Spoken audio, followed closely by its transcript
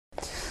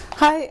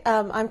Hi,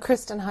 I'm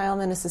Kristen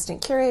Heilman,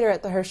 Assistant Curator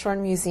at the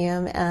Hirshhorn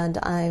Museum, and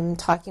I'm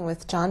talking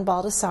with John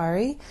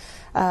Baldessari,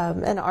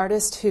 an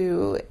artist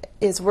who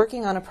is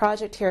working on a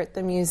project here at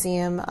the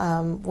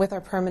museum with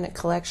our permanent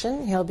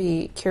collection. He'll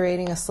be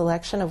curating a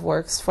selection of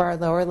works for our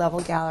lower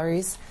level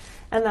galleries,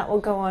 and that will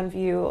go on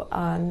view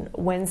on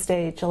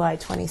Wednesday, July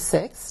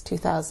 26,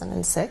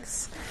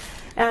 2006.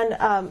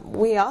 And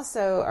we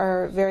also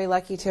are very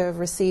lucky to have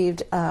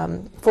received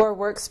 4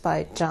 works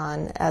by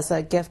John as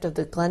a gift of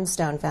the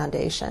Glenstone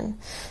Foundation.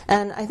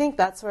 And I think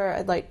that's where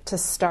I'd like to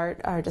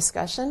start our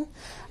discussion.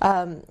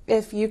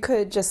 If you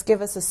could just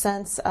give us a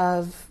sense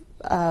of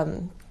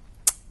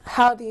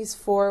how these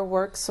 4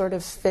 works sort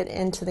of fit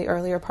into the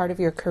earlier part of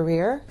your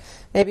career.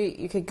 Maybe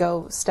you could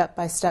go step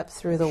by step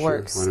through the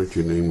works. Why don't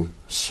you name them?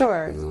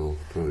 Sure. And I'll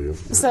tell you.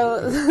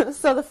 So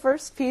the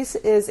first piece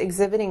is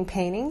exhibiting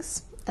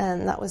paintings,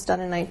 and that was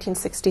done in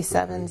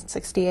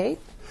 1967-68.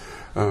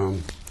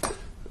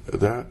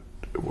 That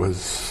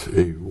was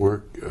a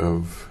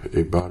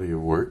body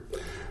of work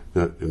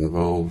that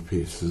involved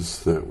pieces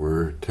that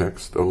were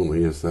text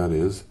only, as that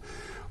is,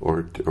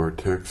 or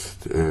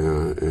text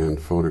and a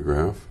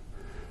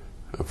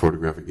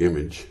photographic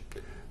image,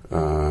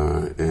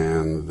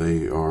 and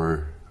they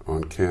are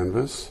on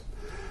canvas.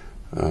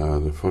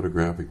 The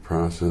photographic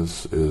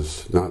process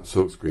is not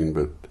silkscreen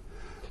but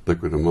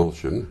liquid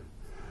emulsion,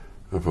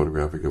 a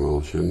photographic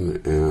emulsion,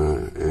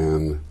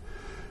 and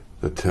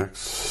the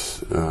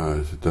text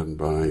is done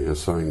by a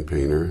sign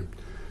painter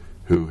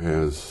who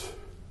had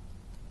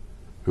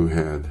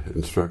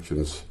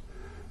instructions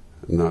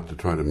not to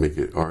try to make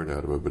it art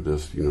out of it, but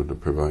just to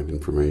provide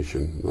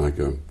information, like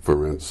a for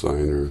rent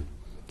sign or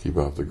keep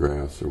off the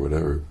grass or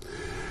whatever.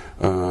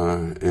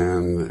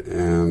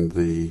 And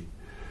the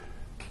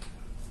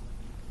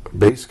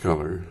base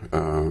color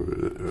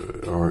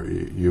are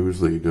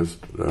usually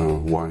just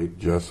white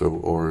gesso,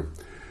 or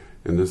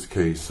in this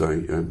case I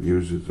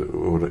use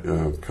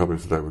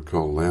colors that I would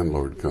call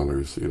landlord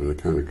colors, the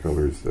kind of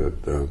colors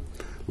that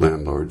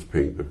landlords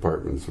paint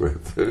apartments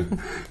with. And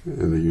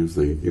they're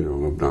usually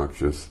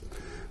obnoxious.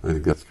 I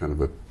think that's kind of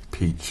a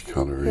peach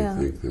color, yeah.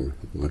 I think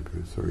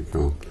that's what we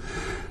call.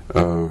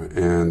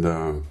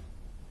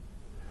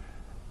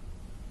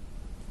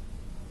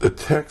 The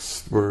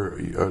texts were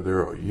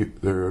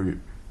they're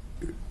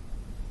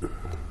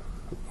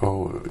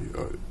all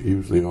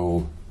usually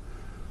all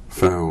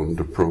found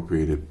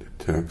appropriated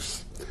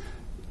texts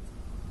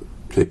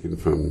taken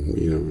from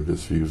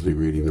just usually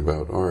reading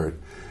about art,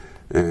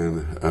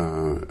 and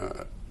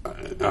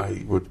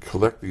I would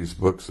collect these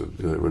books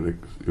that were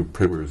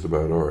primers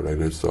about art. I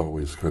just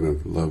always kind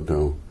of loved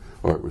how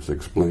art was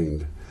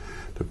explained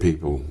to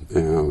people,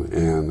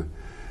 and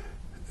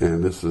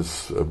this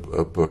is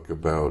a book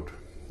about,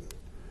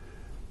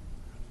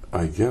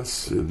 I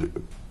guess,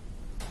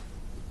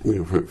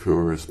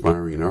 for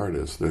aspiring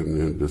artists,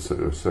 and there's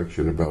a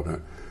section about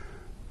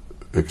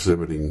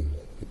exhibiting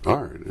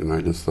art, and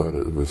I just thought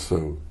it was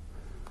so.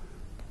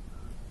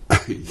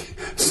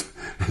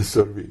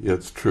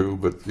 It's true,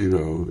 but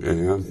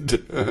and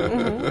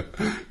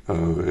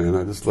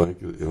I just like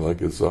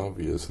its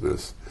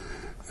obviousness,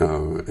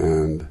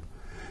 and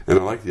I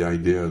like the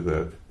idea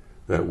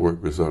that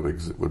work was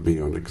would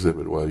be on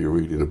exhibit while you're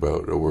reading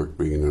about a work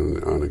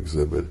being on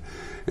exhibit,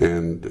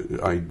 and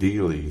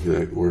ideally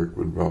that work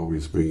would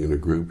always be in a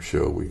group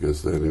show,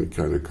 because then it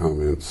kind of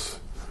comments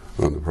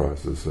on the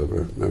process of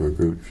a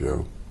group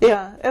show.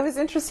 Yeah, it was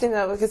interesting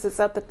though, because it's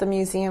up at the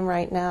museum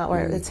right now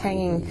where it's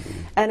hanging,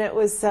 and it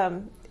was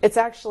it's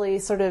actually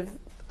sort of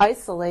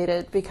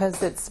isolated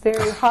because it's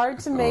very hard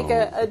to make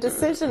a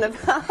decision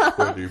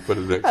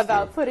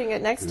about putting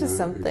it next to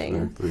something.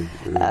 Exactly,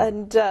 yeah.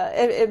 And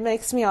it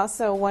makes me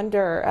also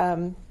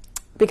wonder,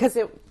 because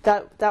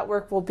that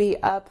work will be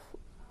up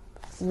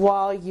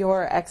while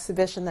your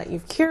exhibition that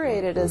you've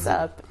curated is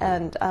up,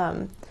 and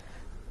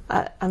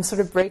I'm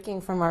sort of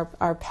breaking from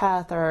our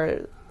path,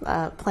 our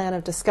plan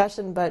of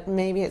discussion, but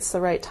maybe it's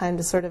the right time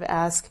to sort of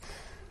ask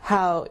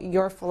how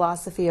your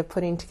philosophy of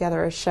putting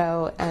together a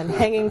show and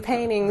hanging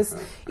paintings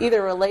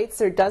either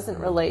relates or doesn't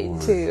relate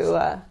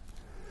to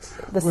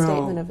the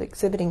statement of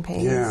exhibiting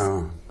paintings.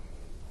 Yeah,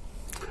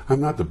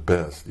 I'm not the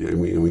best. I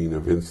mean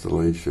of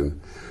installation.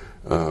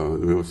 The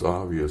most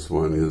obvious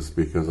one is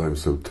because I'm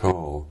so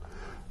tall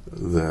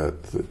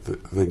that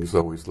things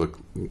always look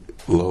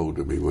low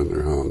to me when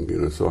they're hung.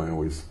 So I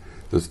always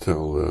just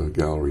tell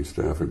gallery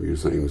staff or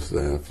museum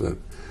staff that,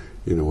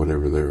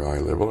 whatever their eye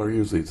level, or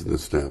usually it's an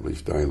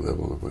established eye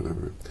level or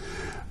whatever.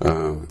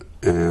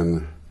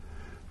 And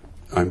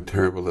I'm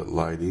terrible at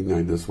lighting.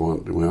 I just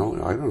want,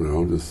 I don't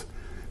know, just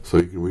so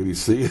you can really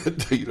see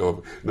it,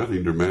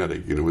 nothing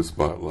dramatic, with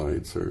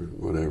spotlights or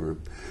whatever.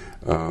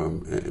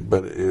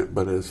 But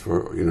as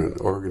for,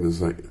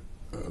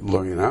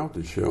 laying out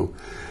the show,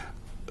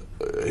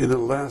 in the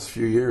last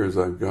few years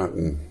I've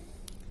gotten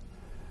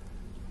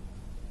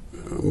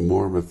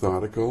more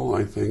methodical,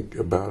 I think,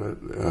 about it,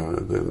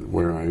 than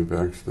where I've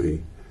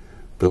actually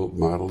built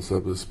models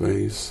of the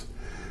space,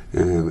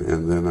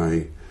 and then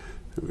I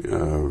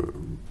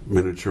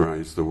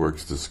miniaturized the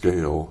works to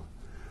scale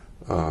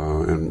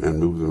and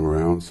move them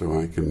around so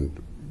I can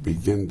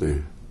begin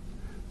to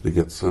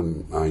get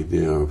some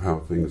idea of how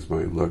things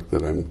might look.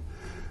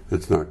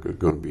 It's not going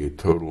to be a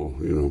total,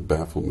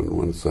 bafflement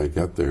once I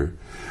get there.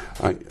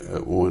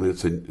 When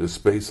it's a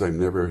space I've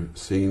never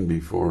seen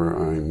before,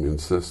 I'm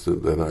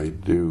insistent that I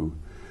do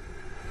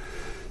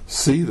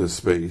see the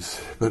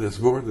space, but it's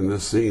more than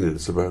just seeing it.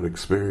 It's about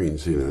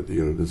experiencing it.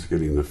 Just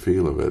getting the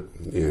feel of it,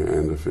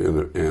 and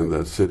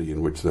the city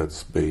in which that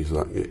space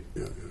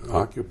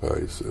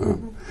occupies,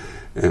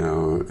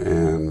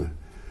 and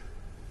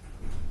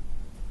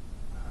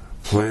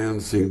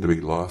plans seem to be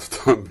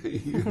lost on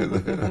me.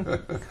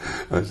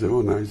 I said,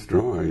 "Oh, nice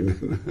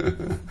drawing,"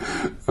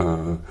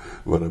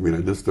 but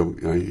I just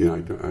don't. I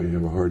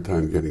have a hard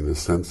time getting the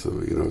sense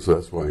of it. So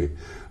that's why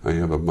I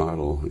have a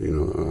model,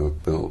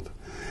 built.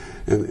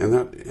 And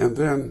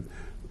then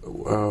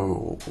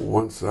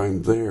once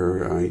I'm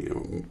there,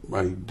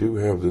 I do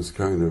have this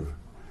kind of,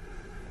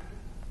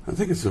 I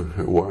think it's a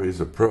wise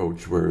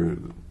approach where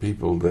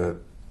people that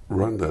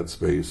run that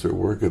space or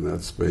work in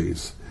that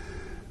space,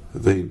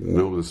 they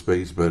know the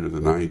space better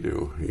than I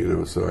do,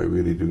 so I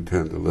really do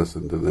tend to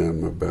listen to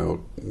them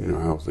about,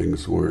 how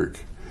things work.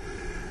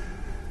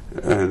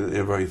 And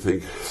if I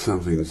think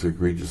something's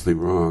egregiously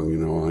wrong,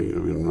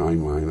 in my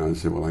mind, I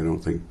say, well, I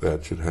don't think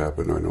that should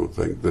happen, or I don't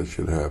think this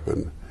should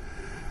happen.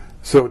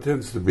 So it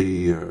tends to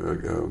be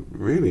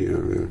really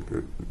a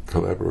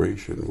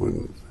collaboration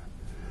when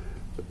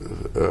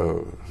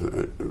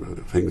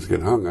things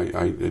get hung.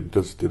 I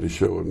just did a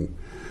show in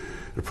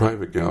a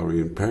private gallery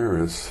in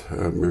Paris,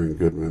 Marion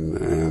Goodman,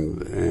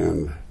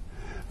 and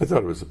I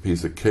thought it was a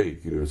piece of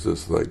cake. It was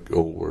just like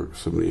old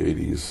works from the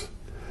 80s.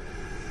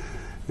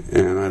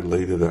 And I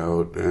laid it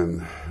out,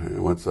 and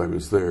once I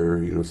was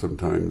there,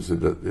 sometimes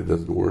it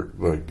doesn't work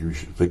like you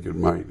should think it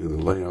might in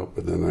the layout,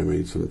 but then I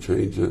made some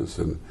changes,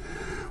 and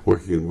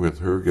working with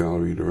her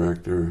gallery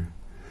director,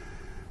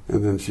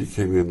 and then she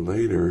came in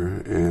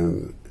later,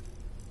 and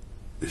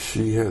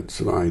she had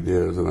some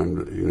ideas, and I'm,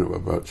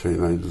 about change.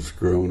 I was just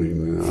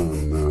groaning, oh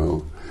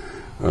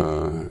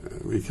no,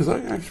 because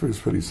I actually was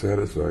pretty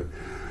satisfied,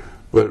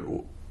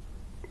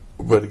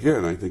 But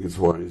again, I think it's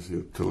wise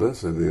to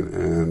listen,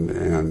 and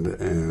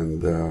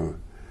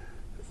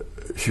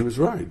she was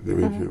right. I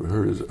mean,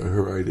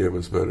 her idea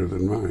was better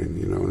than mine,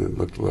 and it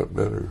looked a lot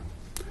better.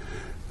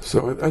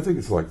 So I think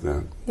it's like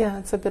that. Yeah,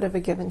 it's a bit of a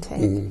give and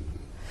take.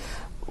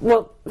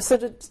 Well, so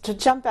to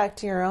jump back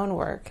to your own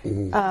work,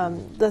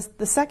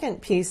 the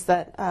second piece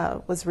that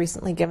was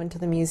recently given to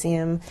the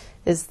museum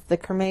is the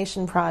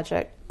cremation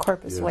project,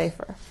 Corpus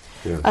Wafer.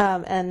 Yes.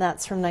 And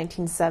that's from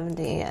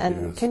 1970.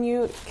 And can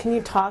you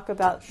talk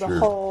about the Sure.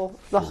 whole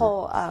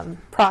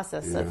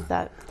process of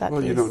that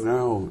well, piece?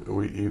 Now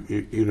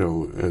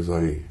as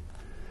I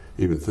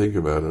even think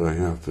about it, I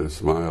have to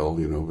smile.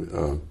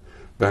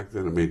 Back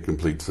then it made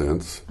complete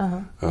sense,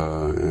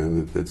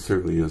 and it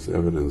certainly is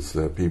evidence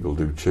that people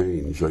do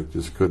change. I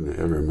just couldn't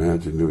ever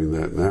imagine doing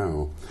that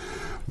now.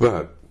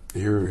 But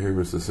here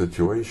was the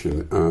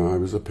situation. I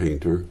was a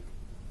painter.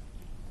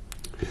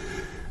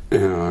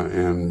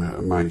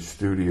 And my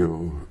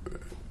studio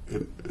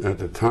at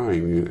the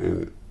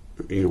time,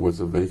 was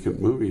a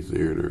vacant movie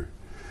theater.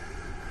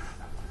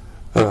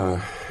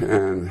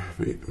 And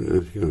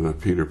the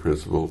Peter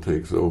principle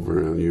takes over,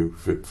 and you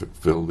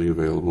fill the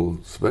available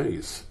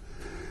space.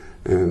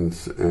 And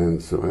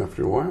so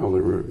after a while,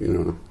 there were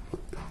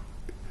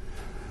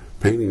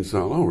paintings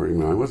all over.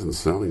 I wasn't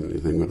selling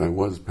anything, but I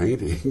was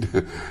painting,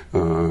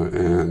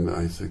 and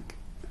I think.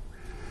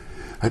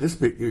 I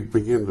just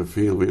began to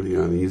feel really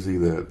uneasy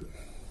that,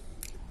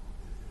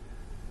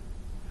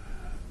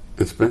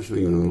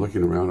 especially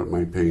looking around at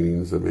my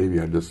paintings, that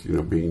maybe I just,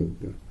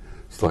 being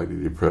slightly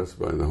depressed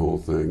by the whole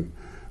thing,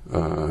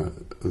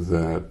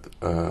 that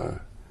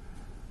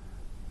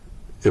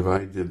if I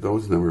did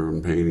those number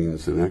of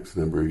paintings in X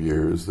number of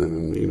years,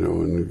 then, in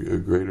a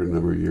greater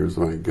number of years,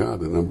 my God,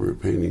 the number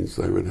of paintings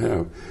I would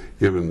have,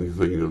 given the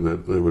thing,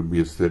 that there would be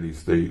a steady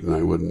state and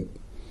I wouldn't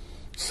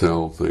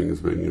sell things,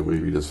 but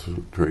maybe just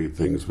trade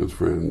things with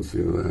friends,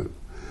 that.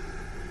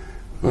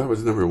 Well, that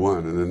was number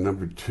one, and then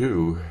number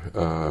two,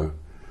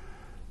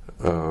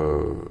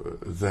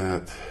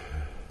 that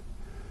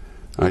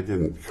I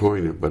didn't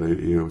coin it, but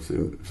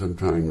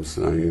sometimes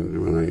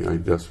when I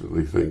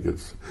desperately think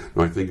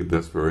I think of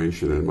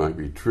desperation, it might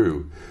be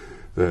true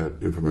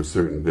that from a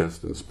certain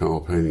distance,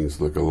 all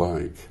paintings look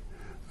alike.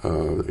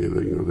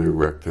 They're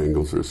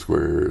rectangles or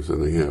squares,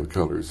 and they have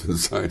colors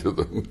inside of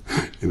them,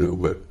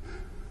 but.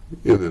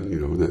 And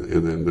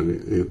then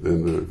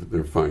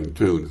they're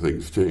fine-tuned.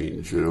 Things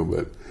change,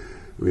 but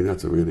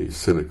that's a really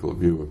cynical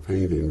view of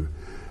painting.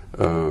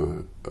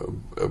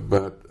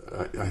 But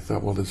I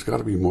thought, well, there's got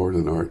to be more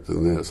than art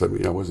than this. I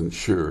wasn't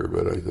sure,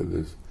 but I thought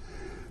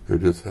there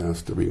just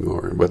has to be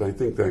more. But I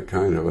think that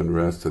kind of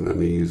unrest and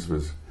unease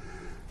was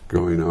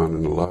going on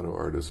in a lot of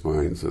artists'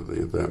 minds at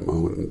that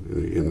moment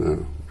in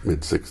the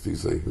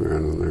mid-'60s. They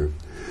ran on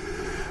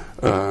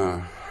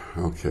there.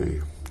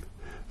 Okay,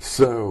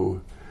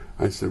 so.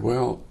 I said,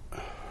 well,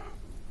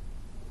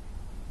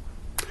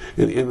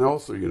 and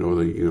also,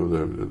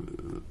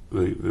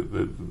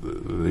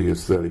 the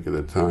aesthetic at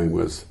the time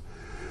was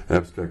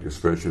abstract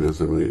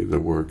expressionism. The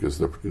work is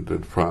the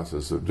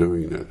process of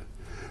doing it.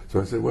 So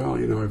I said, well,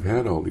 I've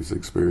had all these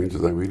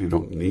experiences. I really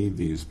don't need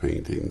these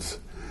paintings,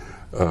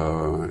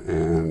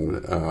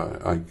 and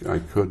I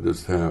could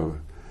just have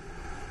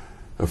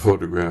a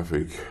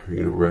photographic,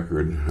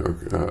 record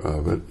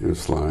of it,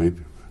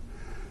 slide.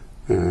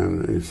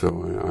 And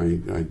so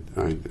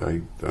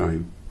I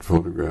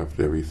photographed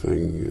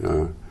everything,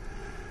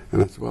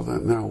 and I said, well,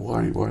 now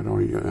why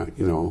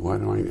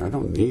don't I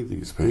don't need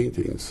these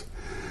paintings.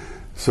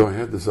 So I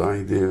had this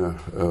idea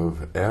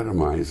of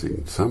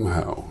atomizing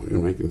somehow,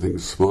 making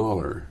things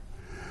smaller.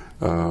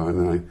 And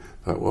then I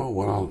thought,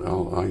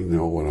 well, I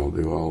know what I'll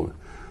do. I'll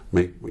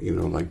make,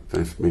 like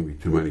that's maybe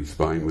too many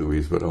spy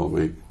movies, but I'll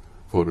make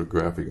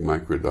photographic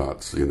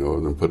microdots, and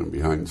then put them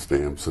behind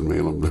stamps and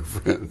mail them to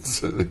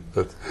friends.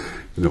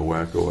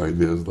 Wacko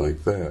ideas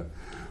like that.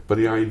 But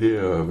the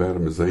idea of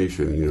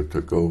atomization,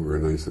 took over,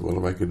 and I said, well,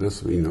 if I could just,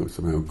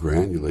 somehow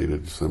granulate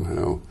it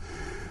somehow.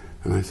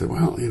 And I said,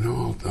 well,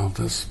 I'll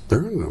just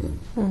burn them,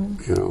 and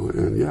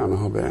I'll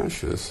have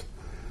ashes.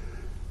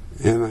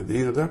 And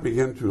that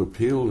began to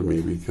appeal to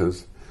me,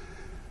 because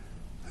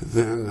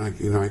then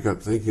I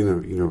got thinking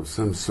of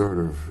some sort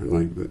of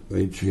like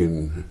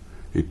Nietzschean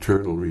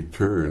eternal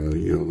return,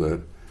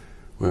 that,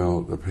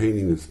 well, the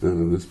painting is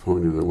done at this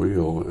point of the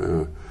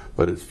wheel,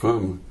 but it's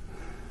from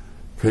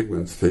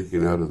pigments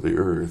taken out of the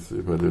earth,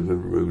 but it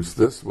moves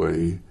this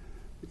way,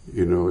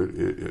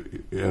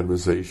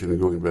 atomization and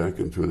going back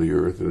into the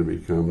earth, and it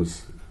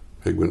becomes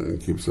pigment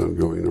and keeps on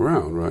going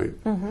around, right?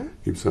 Mm-hmm.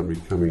 Keeps on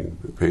becoming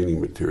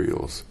painting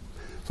materials.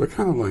 So I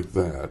kind of like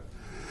that,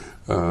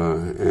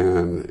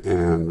 and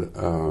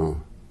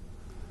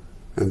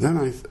then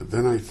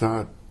I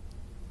thought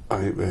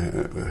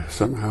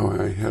somehow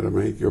I had to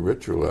make a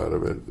ritual out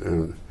of it,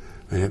 and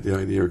I had the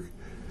idea of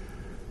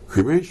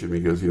cremation,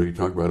 because you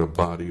talk about a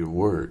body of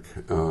work,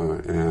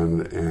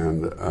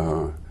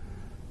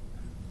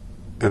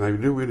 and I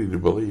do really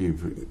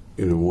believe,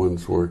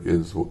 one's work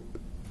is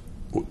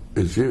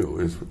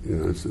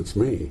it's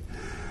me,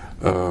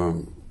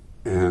 and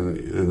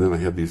then I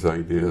had these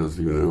ideas,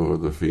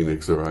 of the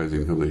phoenix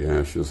arising from the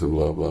ashes and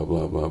blah blah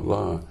blah blah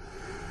blah,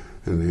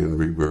 and then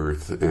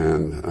rebirth,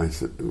 and I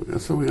said,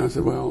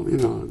 well,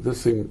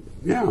 this thing,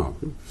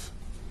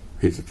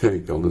 piece of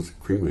cake, I'll just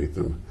cremate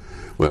them.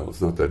 Well,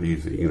 it's not that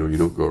easy. You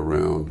don't go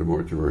around to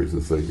mortuaries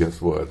and say, guess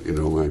what?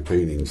 My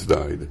paintings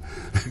died.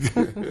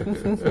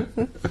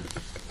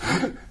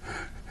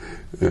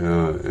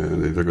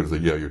 And they're going to say,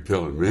 yeah, you're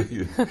telling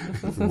me.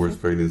 It's the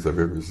worst paintings I've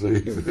ever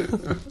seen.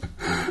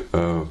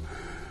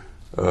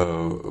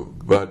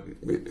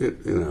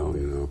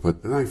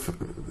 But then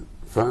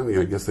finally,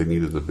 I guess they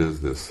needed the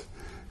business.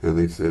 And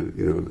they said,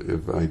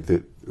 if I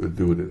would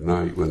do it at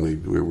night when we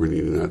were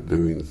not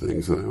doing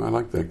things. And I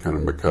like that kind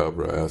of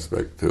macabre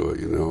aspect to it,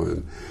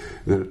 And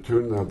then it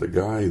turned out the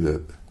guy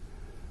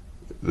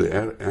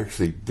that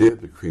actually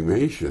did the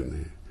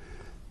cremation,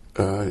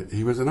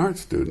 he was an art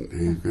student,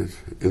 and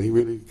he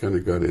really kind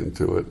of got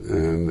into it,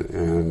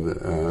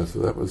 and so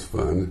that was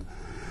fun.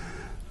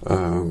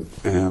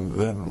 And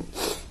then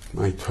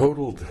my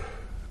total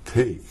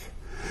take,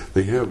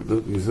 they have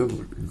these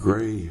little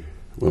gray,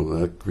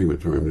 that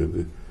crematorium,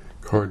 the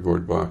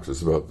cardboard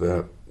boxes about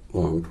that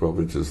long, 12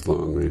 inches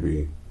long,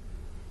 maybe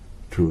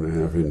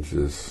 2.5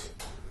 inches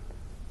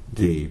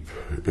deep,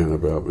 and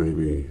about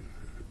maybe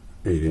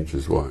 8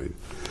 inches wide.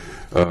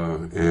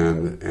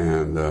 And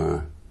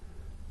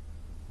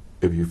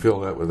if you fill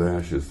that with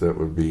ashes, that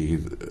would be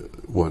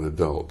one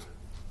adult.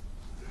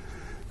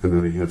 And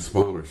then they had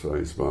smaller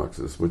size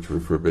boxes, which were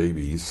for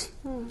babies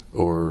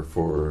or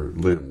for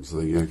limbs.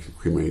 They actually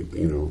cremate,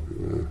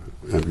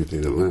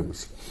 amputated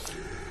limbs.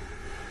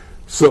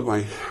 So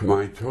my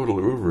total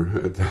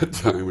oeuvre at that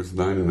time was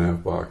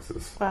 9.5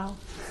 boxes. Wow.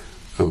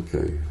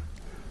 Okay.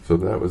 So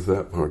that was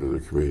that part of the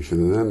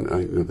cremation. And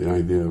then the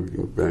idea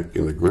of back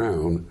in the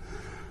ground,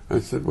 I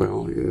said,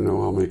 well,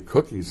 I'll make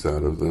cookies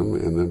out of them,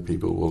 and then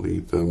people will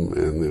eat them,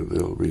 and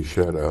they'll be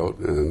shed out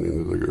and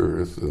into the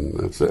earth, and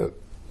that's it.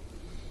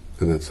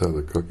 And that's how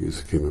the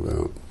cookies came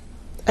about.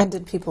 And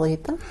did people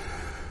eat them?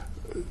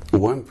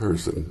 One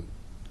person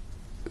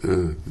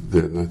did,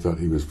 and I thought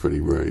he was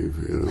pretty brave,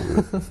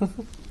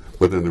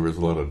 But then there was a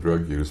lot of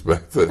drug use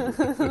back then.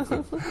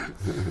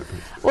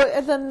 Well,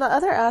 and then the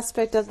other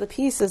aspect of the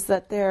piece is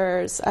that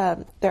there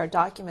are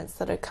documents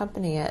that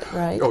accompany it,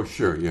 right? Oh,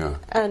 sure, yeah.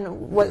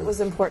 And what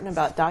was important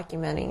about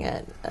documenting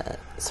it,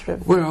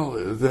 Well,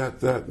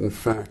 that in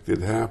fact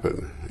did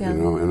happen,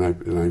 And I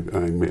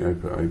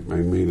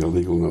made a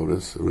legal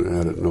notice,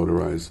 had it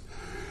notarized,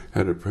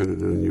 had it printed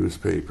in a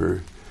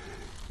newspaper.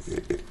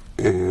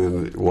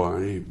 And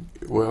why?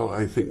 Well,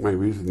 I think my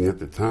reasoning at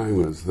the time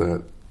was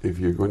that if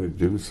you're going to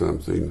do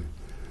something,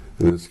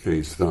 in this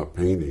case, stop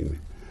painting,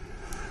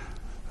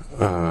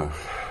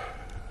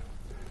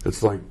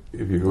 it's like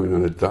if you're going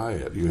on a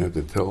diet, you have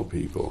to tell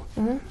people.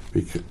 Mm-hmm.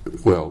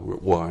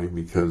 Why?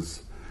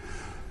 Because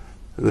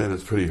then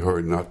it's pretty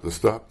hard not to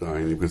stop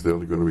dining because they're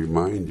going to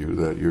remind you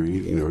that you're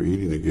eating or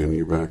eating again.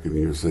 You're back in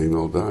your same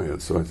old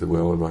diet. So I said,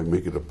 well, if I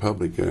make it a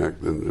public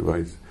act, then if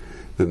I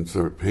then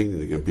start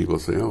painting again, people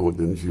say, oh, well,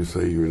 didn't you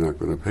say you're not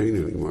going to paint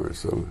anymore?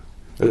 So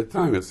at the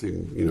time, it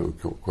seemed,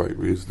 quite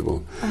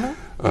reasonable.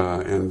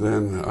 And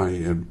then I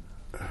had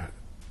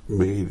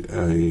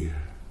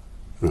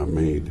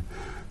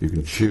you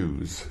can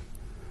choose.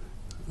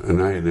 And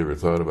I had never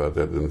thought about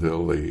that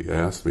until they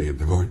asked me at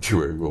the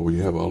mortuary, well, we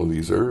have all of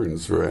these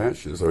urns for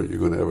ashes. Are you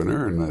going to have an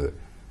urn?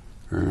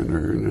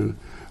 And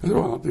I said,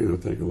 well, I'll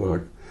take a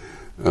look.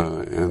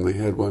 And they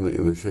had one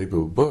in the shape of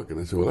a book.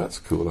 And I said, well, that's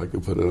cool. I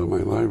could put it on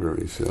my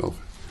library shelf.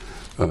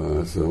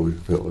 So we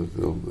filled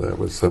that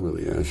with some of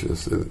the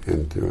ashes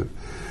into it.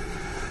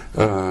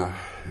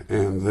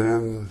 And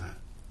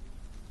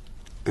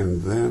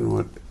then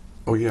what?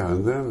 Oh, yeah,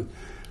 and then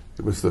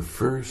it was the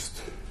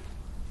first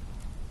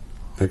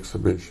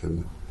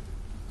exhibition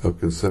of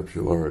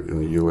conceptual art in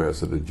the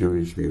U.S. at the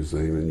Jewish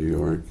Museum in New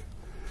York.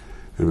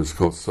 It was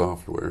called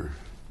Software,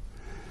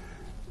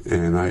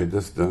 and I had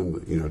just done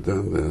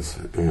this,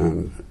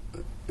 and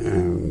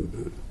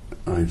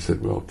I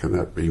said, well, can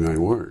that be my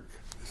work?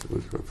 He said,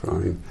 well,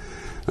 fine.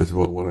 I said,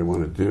 well, what I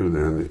want to do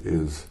then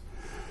is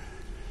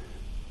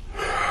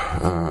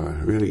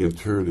really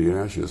inter the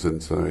ashes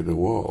inside the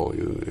wall,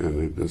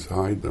 and just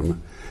hide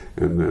them,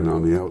 and then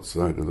on the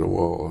outside of the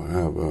wall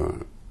have a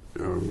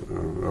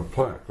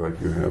plaque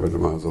like you have in a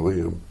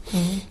mausoleum,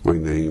 my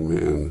name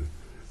and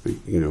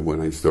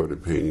when I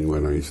started painting,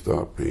 when I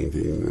stopped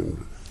painting,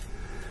 and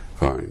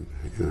fine,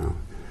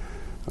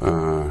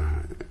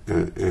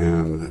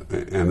 and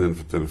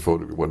then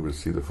one would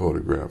see the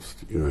photographs,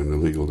 in the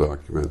legal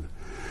document,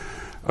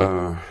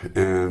 and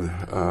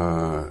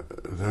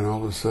then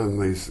all of a sudden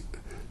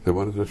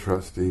one of the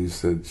trustees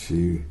said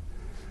she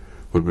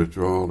would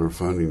withdraw all her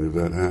funding if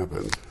that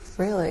happened.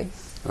 Really?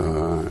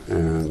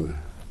 And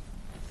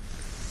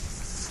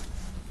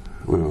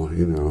well, what are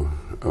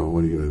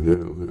you going to do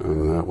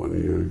on that one?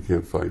 You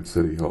can't fight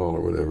City Hall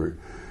or whatever.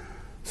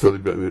 So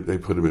they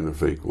put him in a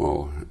fake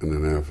wall, and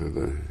then after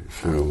the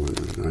show,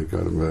 I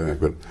got him back.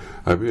 But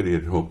I really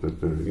had hoped that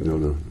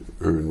the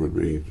urn would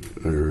be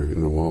there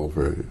in the wall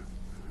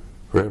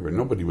forever.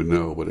 Nobody would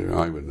know, but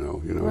I would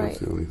know. Right. That's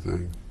the only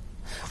thing.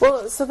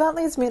 Well, so that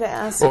leads me to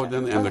ask. Oh,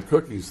 and the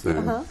cookies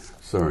thing.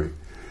 Sorry.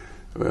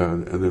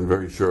 And then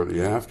very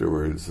shortly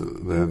afterwards,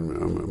 then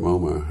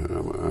MoMA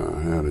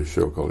had a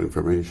show called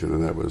Information,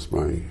 and that was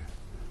my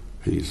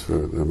piece for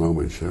the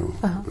MoMA show,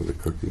 the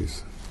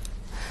cookies.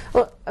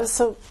 Well,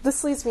 so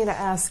this leads me to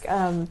ask,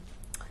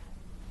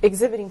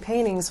 exhibiting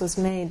paintings was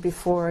made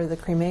before the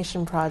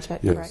cremation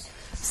project, yes. Right?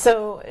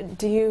 So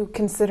do you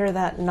consider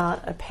that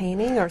not a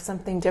painting or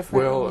something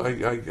different? Well,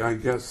 I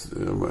guess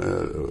the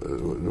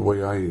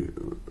way I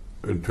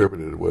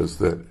interpreted it was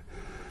that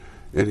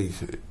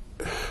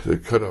the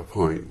cutoff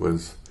point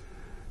was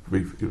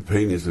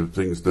paintings of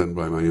things done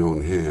by my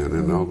own hand,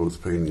 and all those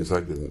paintings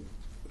I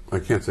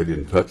can't say I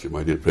didn't touch them,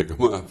 I did pick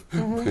them up,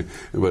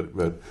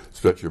 but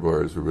stretcher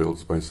bars were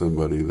built by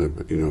somebody,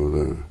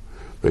 the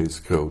base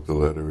coat, the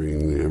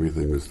lettering,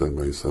 everything was done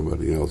by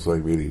somebody else. I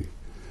really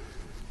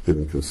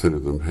didn't consider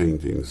them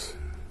paintings.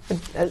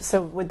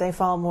 So would they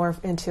fall more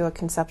into a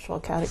conceptual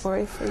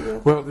category for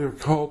you? Well, they're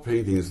called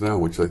paintings now,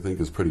 which I think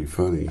is pretty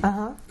funny.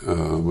 But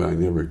I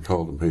never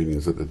called them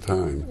paintings at the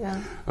time.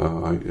 Yeah.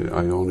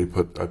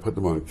 I put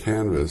them on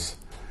canvas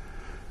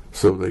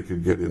so they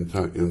could get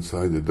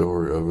inside the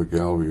door of a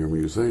gallery or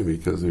museum,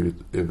 because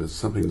if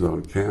something's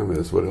on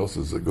canvas, what else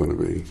is it going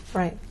to be?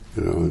 Right.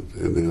 And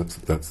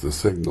that's the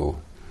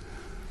signal.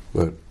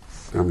 But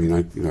I mean,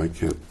 I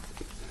can't.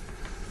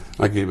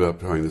 I gave up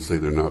trying to say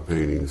they're not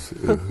paintings.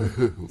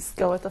 Just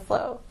go with the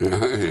flow.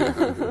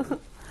 Yeah.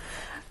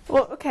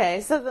 Well,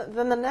 okay, so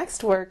then the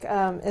next work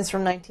is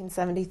from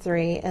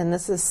 1973, and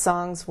this is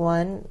Songs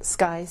 1,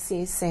 Sky,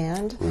 Sea,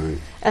 Sand. Right.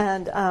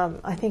 And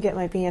I think it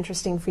might be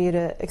interesting for you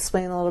to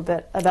explain a little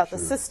bit about the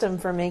system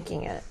for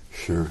making it.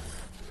 Sure.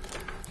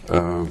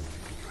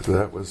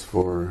 That was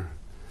for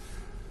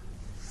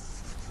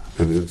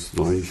an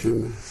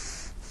installation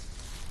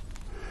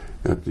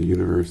at the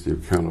University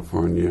of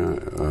California,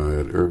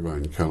 at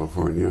Irvine,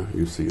 California,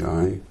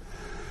 UCI.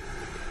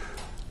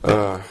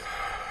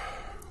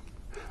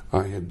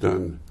 I had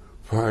done,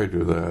 prior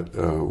to that,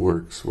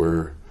 works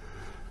where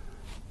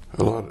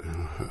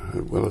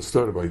it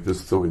started by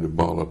just throwing the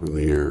ball up in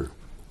the air.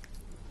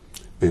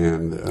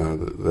 And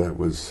that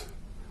was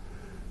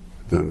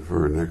done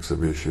for an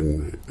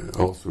exhibition,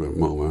 also at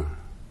MoMA,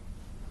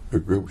 a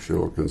group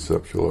show of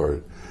conceptual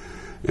art.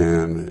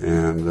 And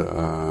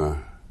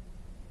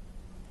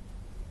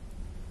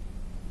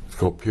it's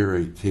called Pier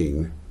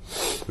 18,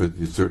 the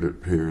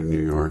deserted pier in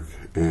New York,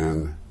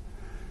 and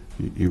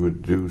you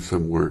would do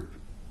some work.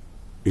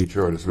 Each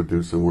artist would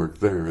do some work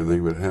there, and they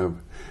would have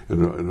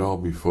it'd all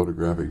be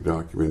photographic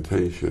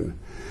documentation.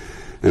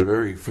 And a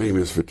very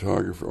famous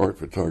art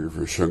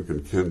photographer,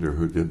 Shunkin Kinder,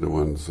 who did the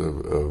ones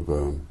of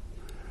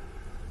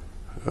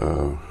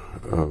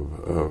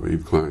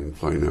Eve Klein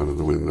flying out of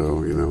the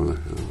window,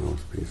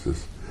 those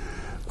pieces.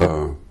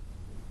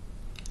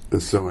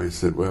 so I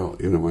said, well,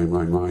 my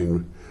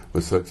mind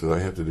was such that I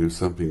had to do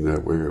something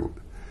that where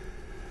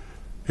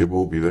it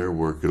won't be their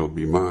work, it'll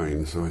be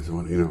mine. So I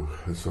thought,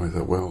 so I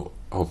thought, well,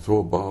 I'll throw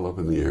a ball up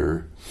in the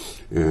air,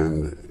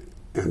 and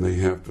they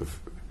have to.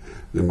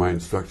 And my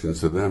instructions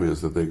to them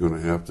is that they're going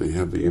to have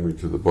the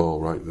image of the ball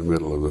right in the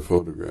middle of the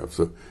photograph.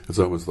 So it's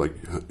almost like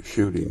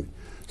shooting.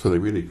 So they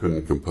really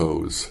couldn't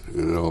compose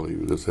at all.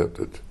 You just have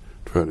to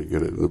try to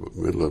get it in the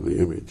middle of the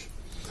image.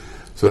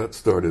 So that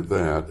started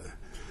that.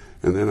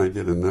 And then I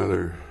did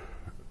another,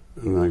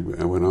 and I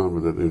went on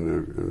with it in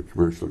a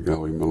commercial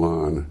gallery in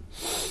Milan,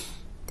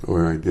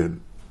 where I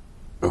did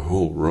a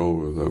whole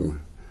row of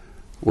them,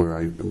 where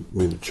I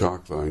made a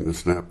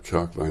snap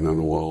chalk line on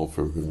the wall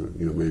for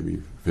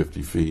maybe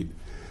 50 feet.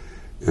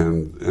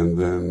 And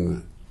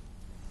then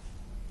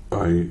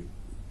I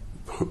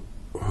put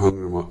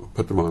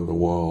them on the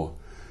wall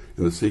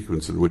in the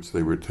sequence in which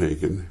they were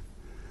taken,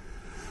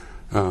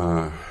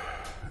 and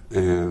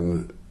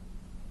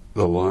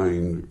the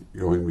line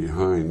going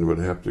behind would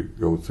have to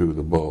go through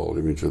the ball,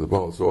 image of the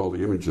ball, so all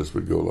the images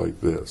would go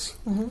like this.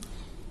 Mm-hmm.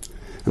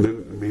 And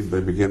then they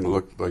began to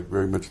look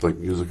very much like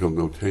musical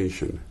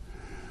notation,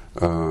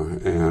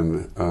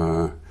 and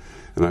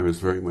I was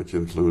very much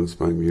influenced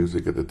by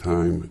music at the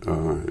time,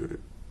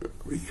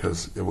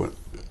 because I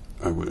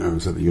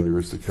was at the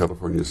University of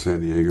California,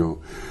 San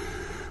Diego,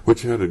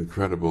 which had an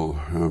incredible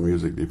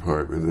music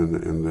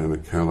department, and then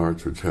at Cal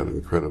Arts, which had an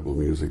incredible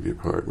music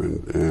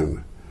department,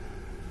 and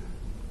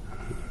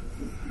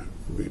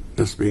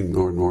just being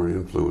more and more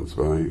influenced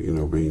by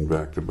being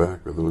back to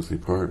back with those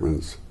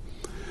departments.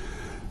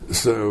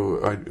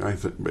 So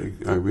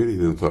I really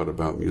then thought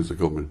about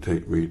musical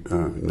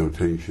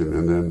notation,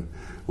 and then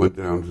went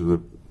down to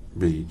the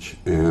beach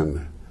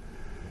and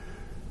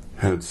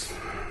had,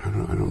 I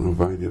don't know if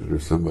I did it or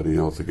somebody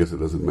else, I guess it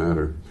doesn't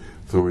matter,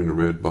 throwing a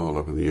red ball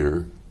up in the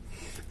air,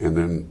 and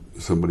then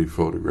somebody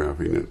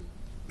photographing it.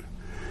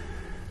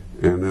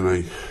 And then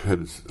I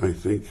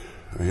think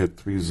I had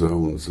 3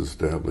 zones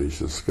established.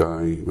 The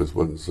sky was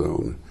one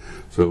zone,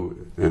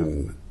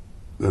 and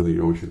then the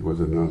ocean was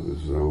another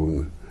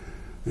zone,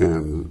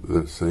 and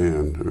the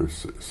sand or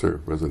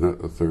surf was a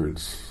 3rd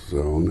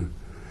zone,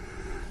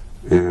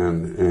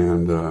 and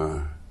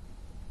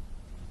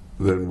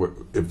then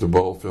if the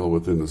ball fell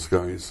within the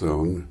sky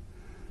zone,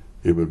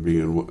 it would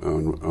be on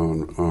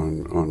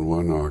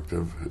 1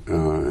 octave,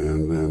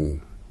 and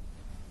then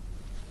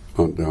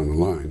on down the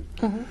line,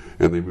 mm-hmm.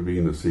 and they would be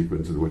in the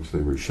sequence in which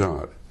they were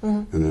shot,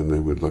 mm-hmm. and then they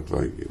would look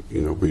like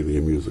really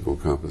a musical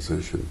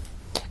composition.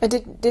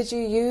 And did you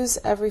use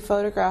every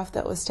photograph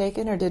that was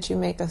taken, or did you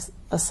make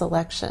a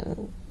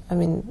selection? I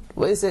mean,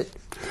 is it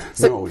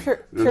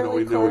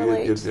purely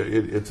correlate?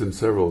 It's in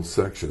several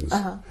sections,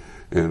 uh-huh.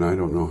 and I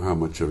don't know how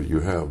much of it you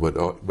have, but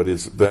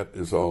that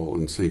is all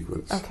in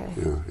sequence. Okay.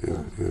 Yeah.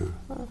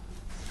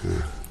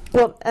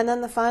 Well, and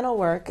then the final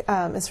work is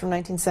from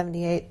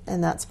 1978,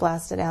 and that's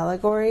Blasted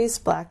Allegories,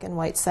 black and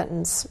white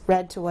sentence,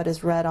 red to what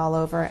is red all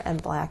over,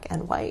 and black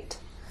and white.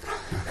 I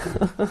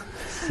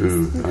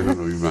don't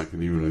know if I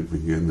can even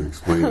begin to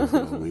explain it,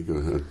 but I'll make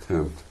an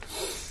attempt.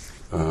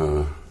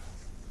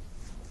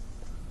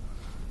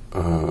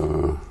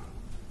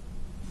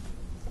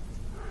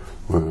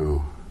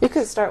 Wow. You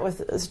could start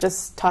with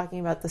just talking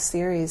about the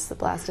series, the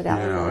Blasted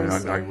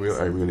Allegories. Yeah, I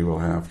really will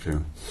have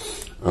to.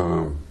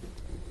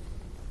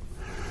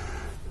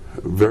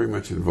 Very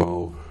much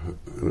involved,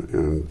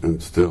 and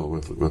still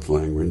with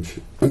language,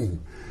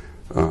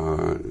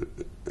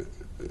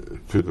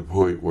 to the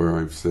point where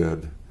I've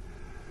said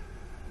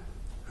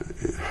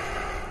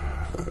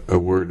a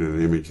word and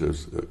an image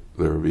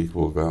they're of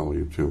equal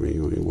value to me.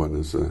 One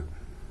is a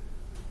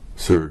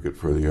surrogate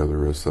for the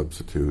other, a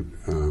substitute.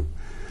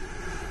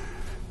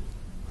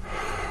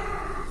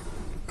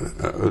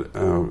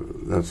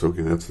 That's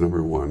okay. That's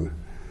number 1.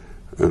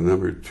 And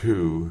number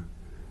 2,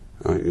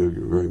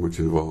 I'm very much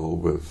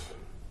involved with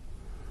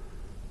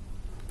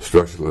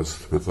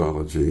structuralist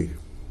mythology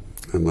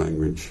and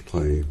language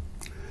play.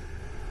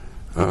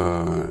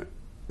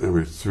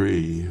 Number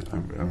 3,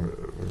 I'm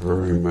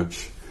very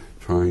much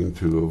trying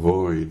to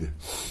avoid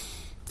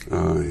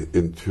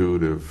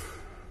intuitive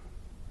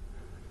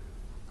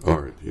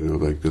art,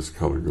 like this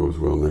color goes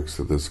well next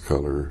to this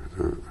color,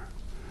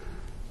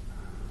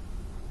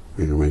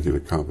 making a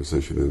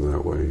composition in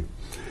that way.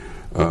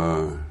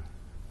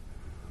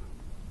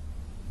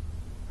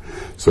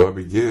 So I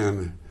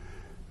began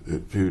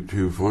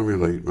to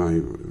formulate my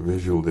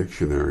visual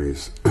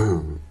dictionaries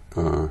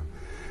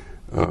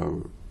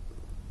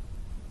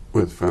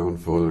with found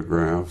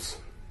photographs,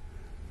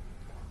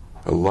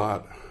 a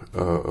lot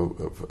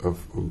of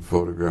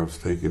photographs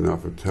taken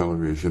off of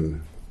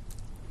television,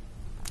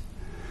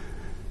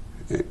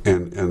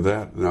 and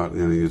that not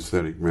in any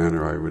aesthetic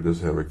manner. I would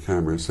just have a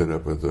camera set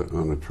up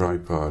on a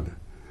tripod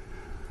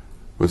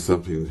with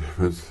something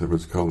that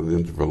was called an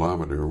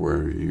intervalometer,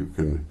 where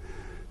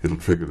it'll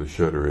trigger the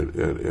shutter at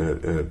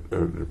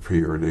a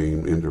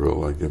preordained interval,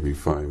 like every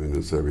 5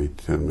 minutes, every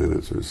 10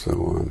 minutes, or so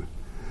on.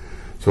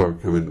 So I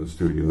would come into the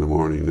studio in the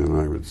morning, and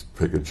I would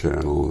pick a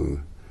channel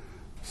and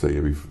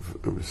say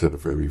set it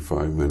for every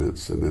 5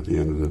 minutes, and at the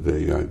end of the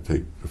day I'd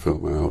take the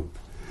film out,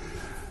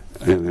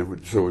 and it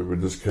would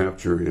just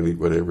capture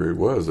whatever it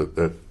was at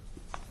that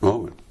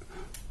moment,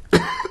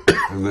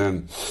 and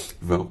then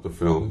develop the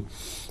film,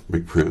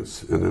 big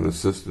prints, and an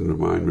assistant of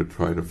mine would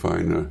try to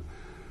find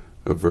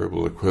a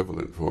verbal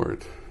equivalent for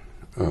it.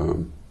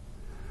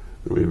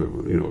 We have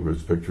a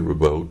picture of a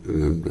boat,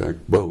 and then back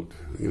boat.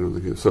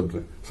 Some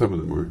of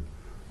them were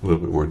a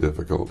little bit more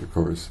difficult, of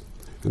course,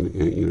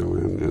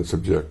 and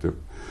subjective.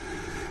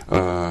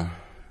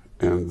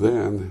 And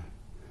then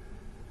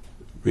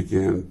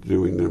began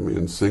doing them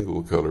in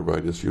single color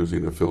by just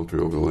using a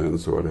filter over the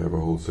lens. So I'd have a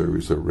whole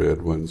series of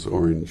red ones,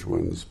 orange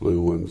ones,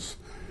 blue ones,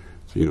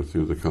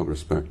 through the color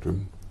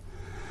spectrum.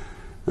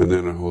 And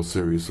then a whole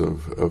series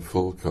of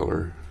full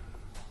color.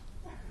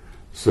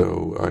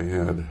 So I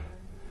had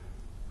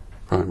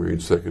primary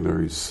and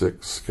secondary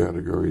 6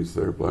 categories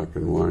there, black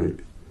and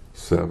white,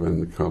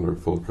 7 color,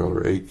 full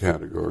color, 8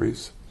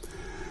 categories.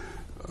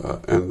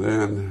 And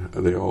then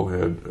they all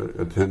had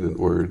attendant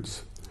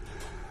words,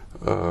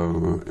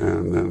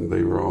 and then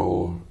they were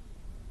all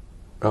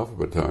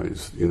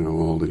alphabetized,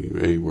 all the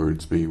A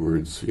words, B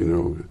words, so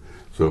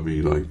it'd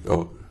be like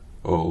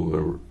all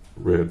the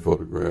red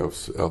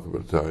photographs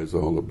alphabetized,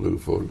 all the blue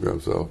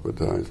photographs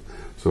alphabetized.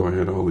 So I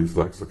had all these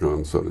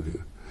lexicons that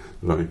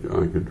I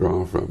could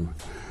draw from.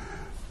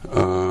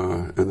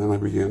 And then I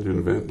began to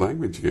invent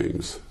language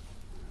games,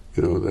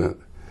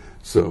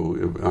 so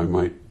if I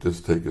might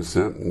just take a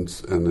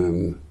sentence and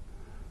then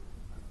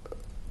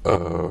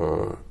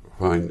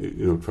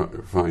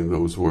find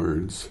those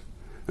words,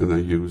 and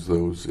then use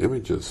those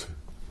images,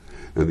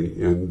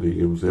 and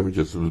those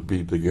images would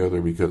be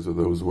together because of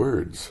those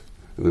words,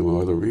 and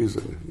no other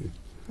reason.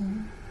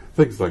 Mm-hmm.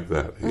 Things like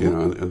that,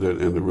 and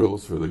the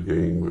rules for the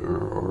game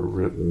are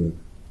written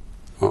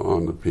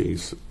on the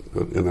piece,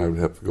 and I would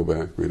have to go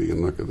back really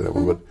and look at that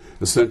one. But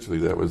essentially,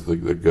 that was the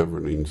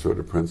governing sort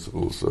of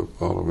principles of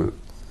all of it.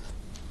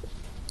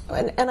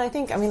 And I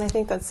think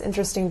that's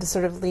interesting to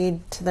sort of lead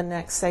to the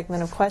next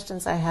segment of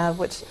questions I have,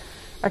 which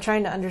are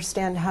trying to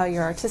understand how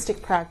your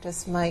artistic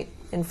practice might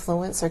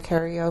influence or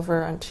carry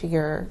over onto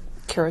your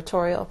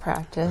curatorial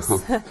practice.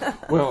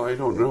 Well, I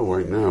don't know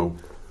right now.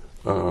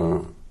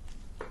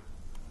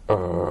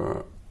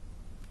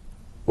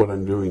 What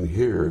I'm doing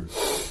here,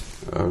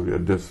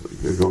 just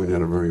going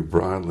at it very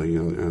broadly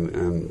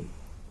and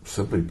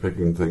simply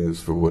picking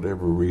things for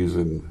whatever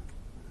reason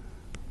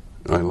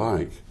I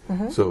like.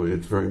 Mm-hmm. So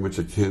it's very much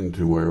akin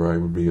to where I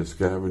would be a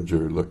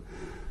scavenger,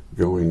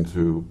 going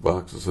through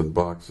boxes and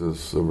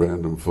boxes of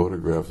random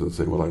photographs and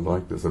say, well, I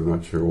like this, I'm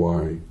not sure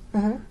why.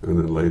 Mm-hmm. And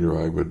then later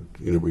I would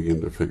begin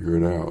to figure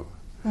it out.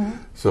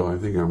 Mm-hmm. So I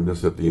think I'm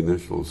just at the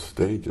initial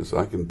stages.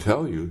 I can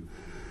tell you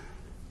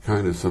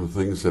kind of some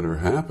things that are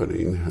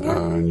happening,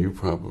 and you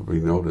probably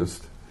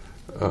noticed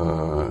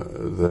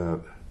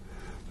that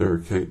there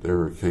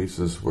are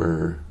cases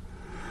where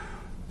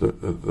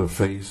the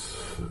face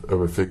of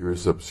a figure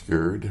is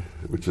obscured,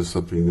 which is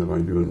something that I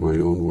do in my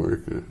own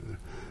work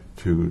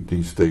to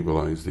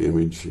destabilize the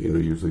image.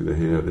 Usually the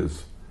head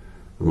is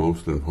the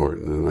most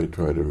important, and I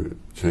try to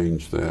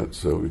change that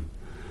so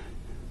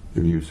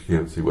if you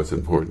can't see what's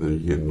important, then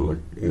you can look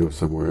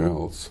somewhere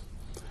else.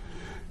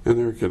 And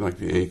there are like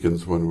the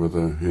Aikens one with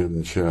a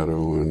hidden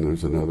shadow, and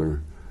there's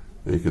another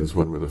Aikens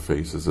one where the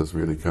face is just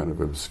really kind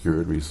of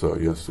obscured. We saw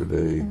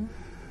yesterday.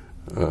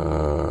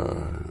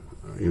 Mm-hmm.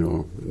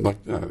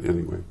 Like that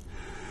anyway.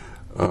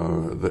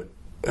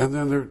 And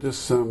then there are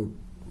just some,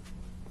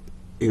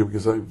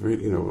 because I've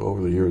really,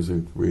 over the years,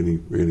 I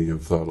really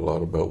have thought a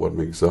lot about what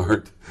makes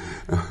art.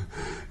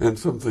 And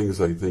some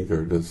things I think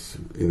are just,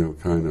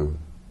 kind of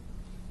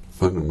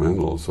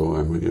fundamental. So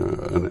I'm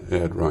an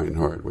Ed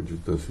Reinhardt, which is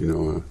just,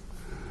 a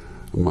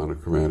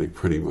monochromatic,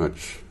 pretty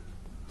much,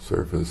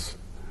 surface.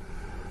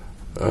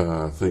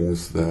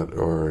 Things that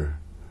are,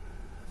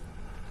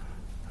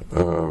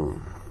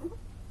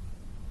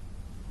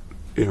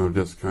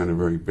 just kind of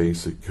very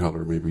basic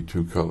color, maybe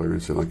 2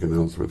 colors, like an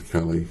Ellsworth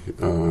Kelly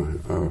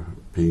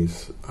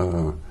piece.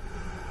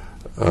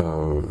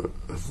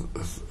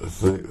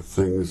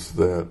 Things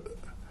that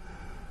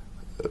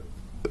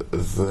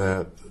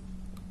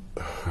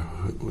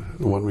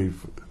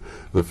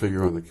the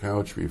figure on the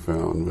couch we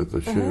found with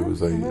the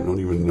shoes, I don't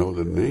even know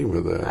the name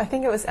of that. I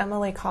think it was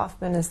Emily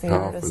Kaufman as the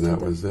artist. That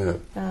was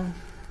it.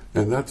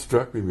 And that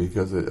struck me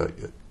because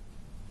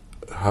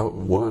how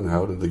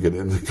did they get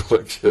in the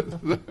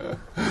collection?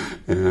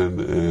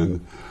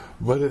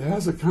 But it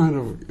has a kind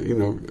of,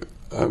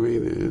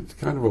 it's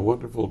kind of a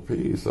wonderful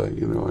piece,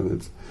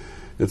 and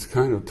it's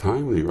kind of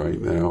timely right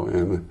now.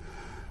 And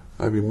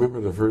I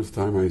remember the first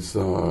time I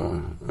saw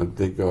a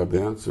Degas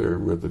dancer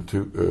with a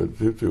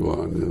tutu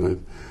on,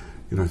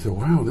 and I said,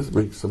 wow, this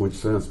makes so much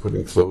sense,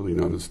 putting clothing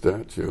on a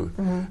statue.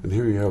 Mm-hmm. And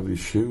here you have these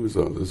shoes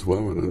on this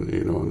woman,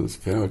 on this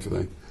couch.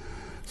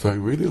 So I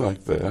really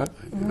like that.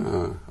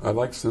 Mm-hmm. I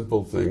like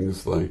simple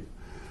things like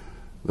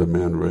the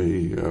Man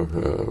Ray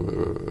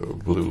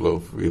blue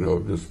loaf,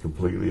 just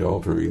completely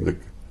altering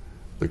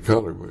the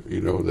color,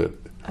 you know, that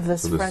of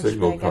this the French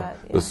signal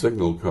baguette. the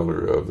signal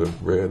color of the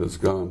bread is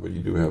gone, but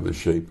you do have the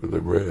shape of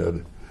the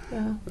bread.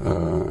 Yeah.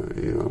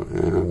 You know,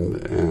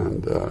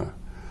 and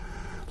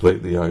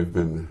lately I've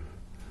been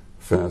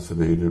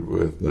fascinated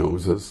with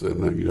noses,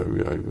 and you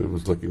know, I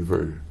was looking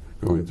for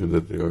going through the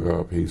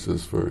Degas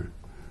pieces for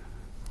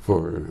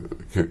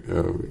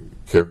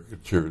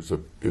caricatures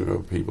of, you know,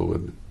 people,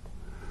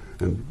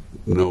 and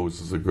nose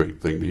is a great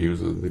thing to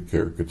use in the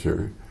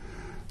caricature.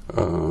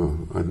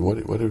 And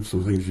what are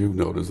some things you've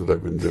noticed that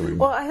I've been doing?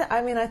 Well,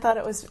 I mean, I thought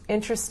it was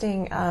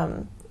interesting.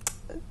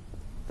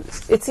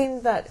 It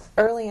seemed that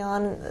early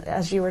on,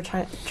 as you were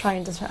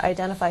trying to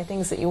identify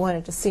things that you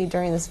wanted to see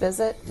during this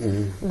visit,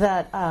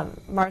 that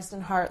Marsden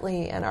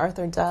Hartley and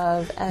Arthur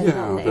Dove and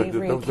Milton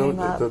Avery came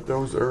up.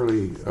 Those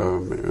early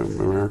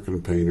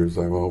American painters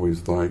I've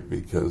always liked,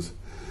 because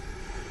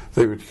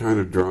they were kind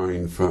of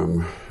drawing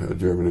from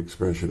German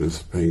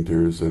expressionist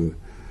painters,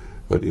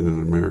 but in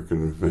an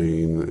American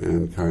vein,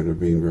 and kind of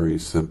being very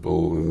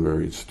simple and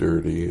very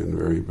sturdy and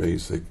very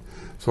basic.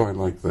 So I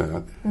like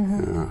that.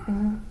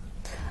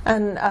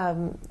 And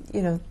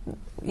you know,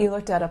 you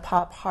looked at a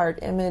pop heart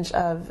image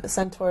of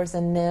centaurs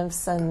and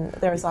nymphs, and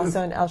there was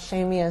also an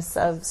Alchemius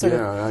of sort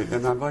of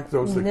and I like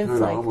those that kind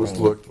of almost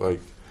thing. look like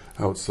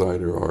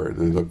outsider art.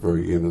 They look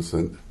very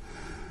innocent.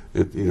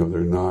 You know,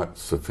 they're not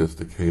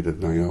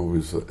sophisticated, and I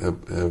always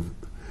have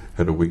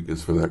had a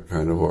weakness for that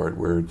kind of art,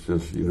 where it's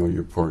just, you know,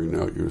 you're pouring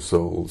out your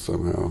soul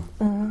somehow.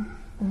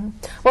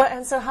 Well,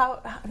 and so how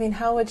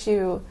would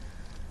you?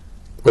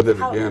 But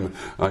then again,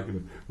 I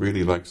can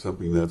really like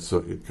something that's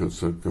so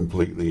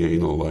completely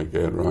anal, like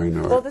Ed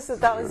Reinhardt. Well,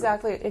 that was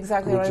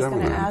exactly what I was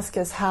going to ask,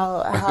 is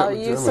how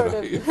you sort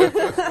of.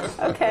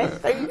 Okay,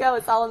 there you go.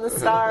 It's all in the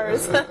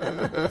stars.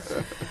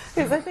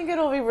 Because I think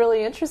it'll be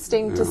really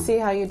interesting to see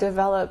how you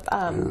develop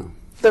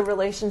the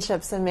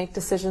relationships and make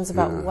decisions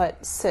about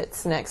what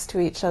sits next to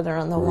each other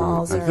on the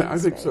walls. I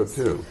think so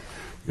too,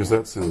 because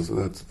that's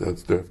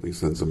definitely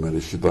sentimental.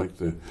 You'd like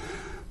the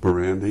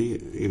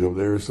Morandi. You know,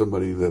 there's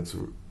somebody that's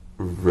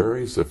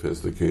very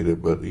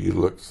sophisticated, but he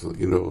looks,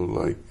 you know,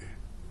 like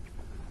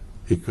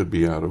he could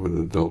be out of an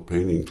adult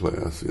painting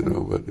class, you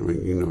know. But I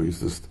mean, you know, he's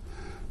just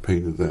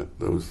painted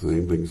those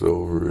same things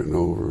over and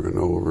over and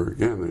over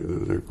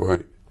again. They're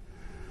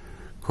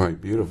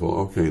quite beautiful.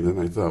 Okay, then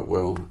I thought,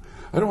 well,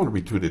 I don't want to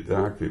be too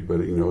didactic, but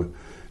you know,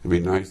 it'd be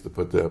nice to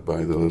put that by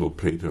the little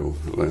Pato,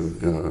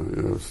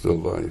 you know, still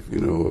life,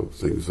 you know, of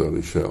things on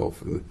the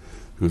shelf, and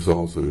who's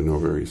also, you know,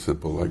 very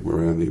simple like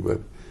Morandi,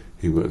 but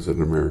he was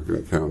an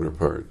American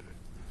counterpart.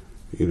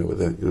 You know,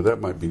 that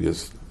might be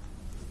just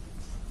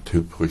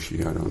too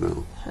pushy. I don't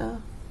know. Yeah.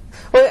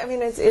 Well, I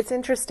mean, it's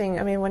interesting.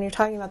 I mean, when you're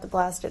talking about the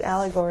blasted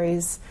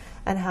allegories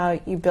and how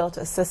you built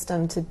a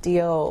system to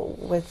deal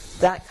with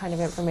that kind of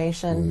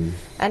information,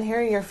 and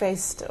here you're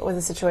faced with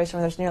a situation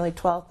where there's nearly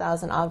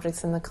 12,000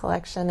 objects in the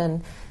collection,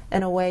 and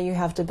in a way you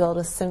have to build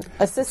a system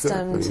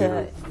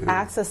to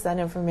access that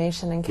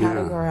information and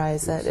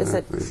categorize it.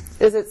 Exactly.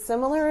 Is it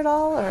similar at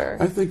all, or?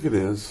 I think it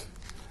is.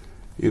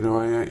 You know,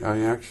 I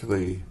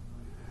actually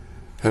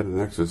had an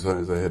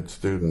exercise I had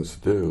students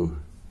do,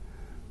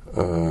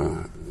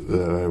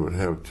 that I would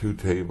have two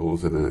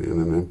tables in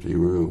an empty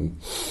room,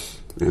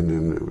 and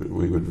then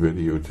we would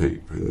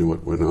videotape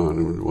what went on,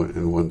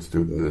 and one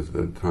student at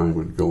a time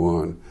would go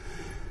on,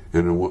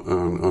 and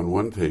on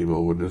one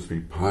table would just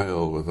be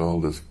piled with all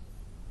this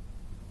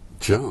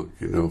junk,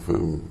 you know,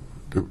 from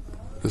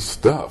the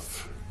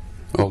stuff,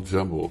 all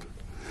jumbled,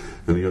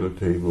 and the other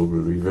table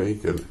would be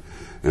vacant.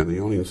 And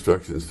the only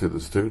instructions to the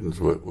students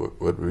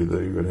would be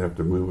they would have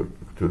to move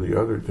it to the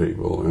other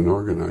table and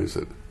organize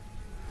it.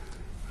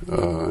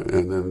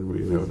 And then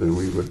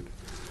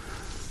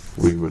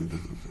we would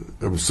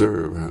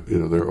observe, you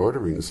know, their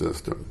ordering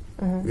system.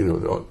 You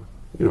know,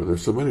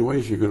 there's so many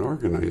ways you can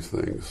organize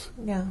things.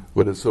 Yeah.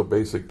 But it's so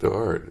basic to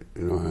art.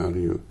 You know,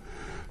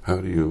 how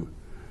do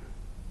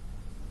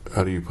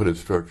you put a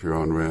structure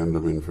on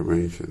random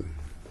information,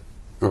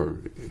 or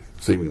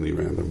seemingly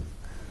random?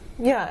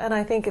 Yeah, and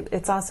I think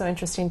it's also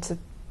interesting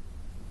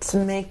to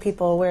make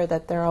people aware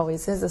that there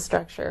always is a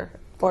structure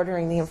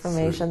ordering the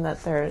information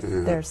that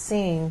they're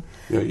seeing.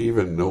 Yeah,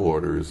 even no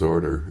order is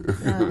order.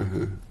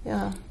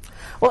 Yeah.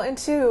 Well, and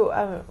two,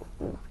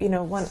 you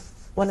know,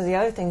 one of the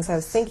other things I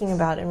was thinking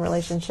about in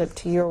relationship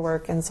to your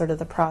work and sort of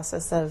the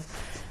process of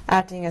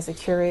acting as a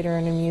curator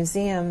in a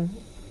museum,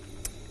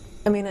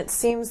 I mean, it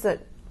seems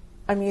that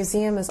a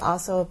museum is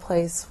also a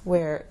place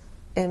where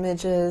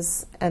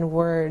images and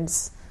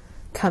words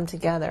come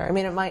together. I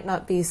mean, it might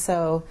not be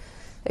so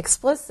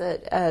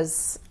explicit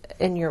as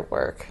in your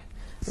work,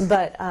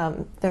 but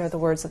there are the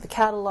words of the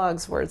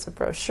catalogs, words of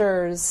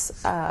brochures,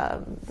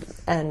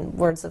 and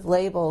words of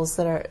labels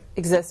that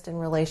exist in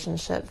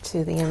relationship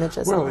to the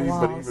images on the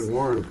walls. But even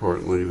more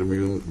importantly, the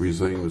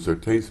museums are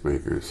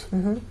tastemakers,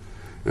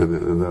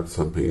 and that's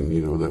something,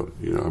 you know, that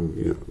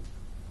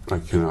I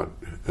cannot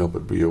help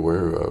but be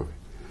aware of.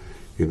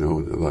 You know,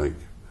 like,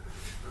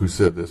 who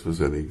said this was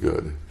any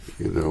good?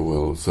 You know,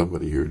 well,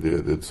 somebody here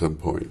did at some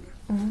point.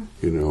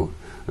 you know.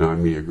 And I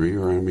may agree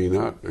or I may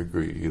not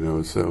agree, you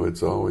know. So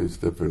it's always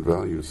different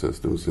value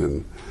systems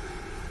in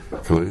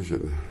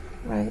collision.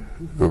 Right.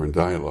 Or in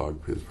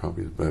dialogue is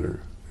probably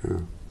better.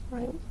 Yeah.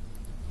 Right.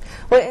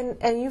 Well,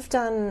 and you've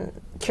done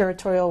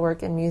curatorial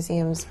work in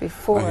museums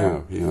before. I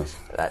have, yes.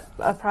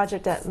 A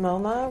project at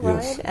MoMA,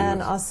 right? Yes, and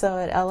yes. also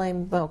at LA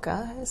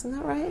MoCA, isn't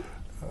that right?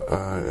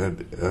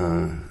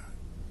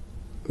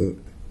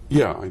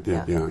 Yeah, I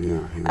did.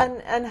 Yeah.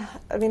 And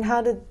I mean,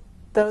 how did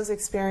those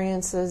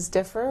experiences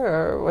differ,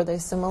 or were they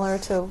similar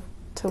to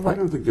what? I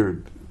don't think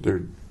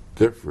they're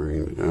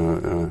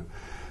differing.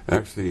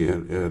 Actually,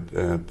 at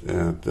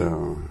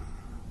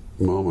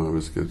MoMA, it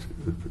was a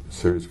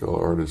series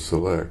called Artist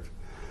Select,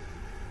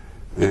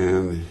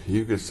 and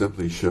you could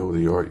simply show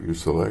the art you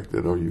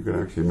selected, or you could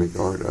actually make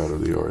art out of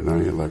the art. And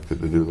I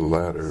elected to do the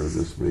latter, of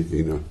just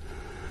making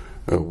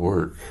a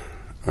work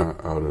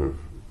out of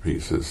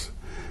pieces,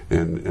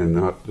 and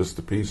not just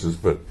the pieces,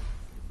 but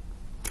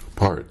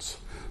parts.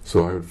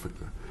 So I would,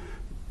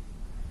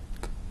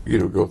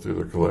 go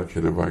through the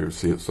collection. If I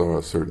saw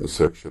a certain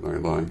section I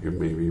liked, and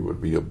maybe it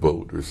would be a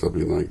boat or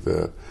something like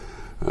that,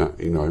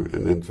 and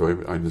then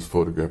so I just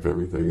photographed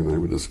everything, and I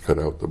would just cut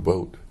out the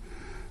boat,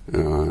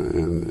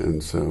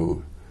 and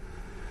so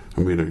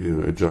I made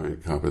a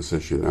giant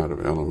composition out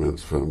of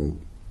elements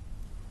from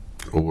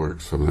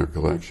works from their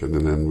collection,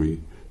 and then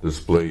we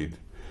displayed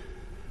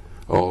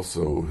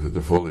also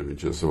the full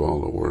images of all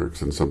the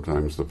works, and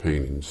sometimes the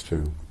paintings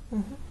too.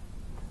 Mm-hmm.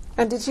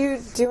 And did you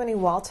do any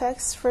wall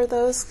texts for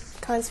those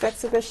kinds of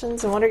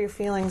exhibitions? And what are your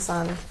feelings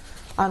on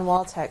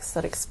wall texts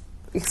that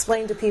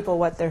explain to people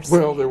what they're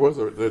seeing? Well, there was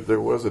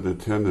an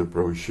attendant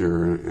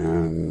brochure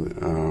and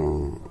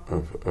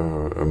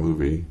a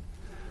movie.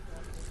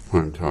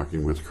 I'm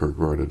talking with Kirk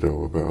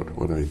Rordadoe about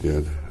what I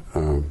did.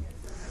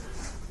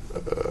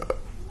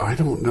 I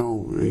don't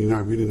know. I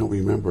really don't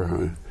remember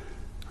how.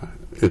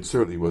 It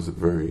certainly wasn't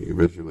very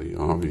visually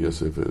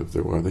obvious. If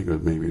there were, I think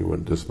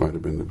this might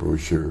have been the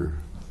brochure.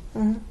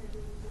 Mm-hmm.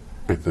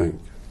 I think.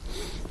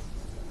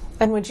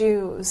 And would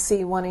you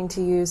see wanting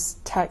to use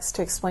text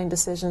to explain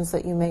decisions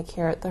that you make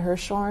here at the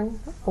Hirshhorn,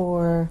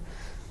 or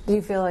do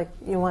you feel like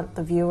you want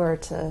the viewer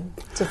to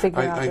figure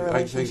out the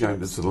relationships? I think I'm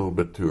just a little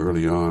bit too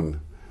early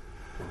on.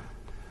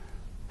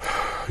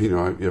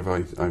 If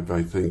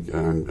I think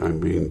I'm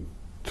being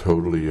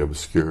totally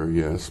obscure,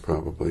 yes,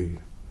 probably.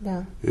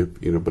 Yeah.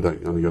 But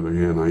on the other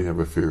hand, I have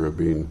a fear of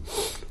being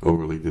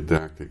overly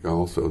didactic.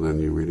 Also, then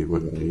you really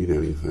wouldn't need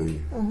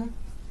anything. Mm-hmm.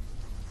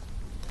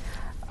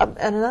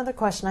 And another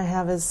question I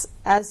have is,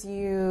 as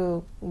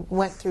you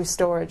went through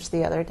storage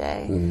the other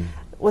day,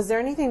 was there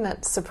anything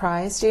that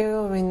surprised you?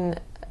 I mean,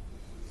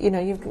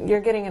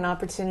 you're getting an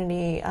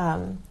opportunity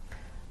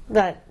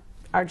that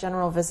our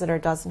general visitor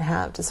doesn't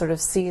have to sort of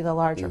see the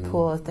larger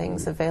pool of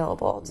things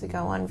available to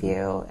go on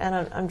view. And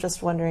I'm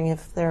just wondering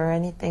if there are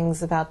any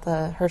things about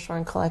the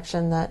Hirshhorn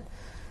collection that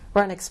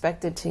were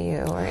unexpected to you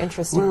or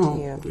interesting to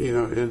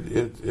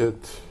you.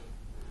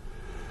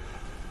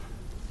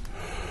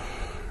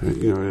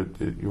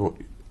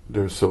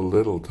 There's so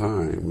little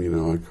time,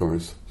 of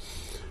course.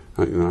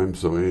 I'm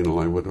so anal,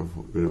 I would have,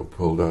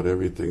 pulled out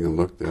everything and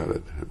looked at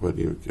it, but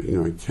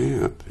I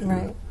can't.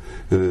 Right.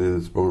 And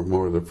it's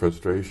more the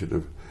frustration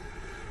of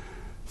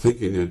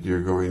thinking that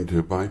you're going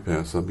to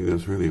bypass something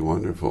that's really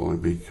wonderful,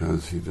 and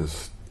because you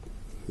just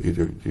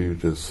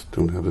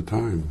don't have the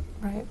time.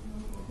 Right.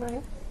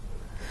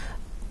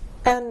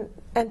 And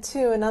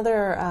two,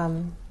 another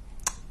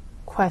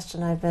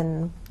question I've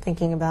been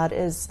thinking about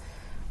is,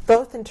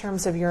 both in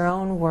terms of your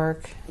own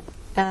work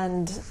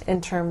and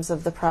in terms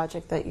of the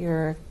project that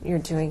you're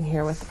doing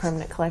here with the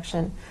permanent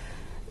collection,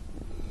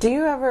 do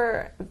you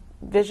ever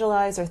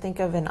visualize or think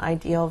of an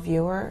ideal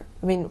viewer?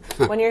 I mean,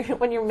 when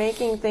you're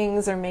making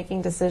things or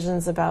making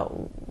decisions about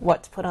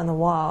what to put on the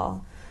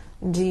wall,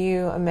 do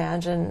you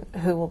imagine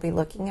who will be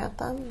looking at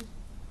them?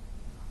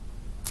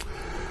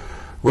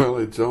 Well,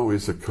 it's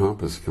always a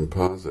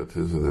composite,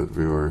 isn't it,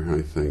 viewer,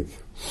 I think.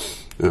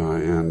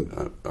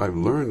 And I've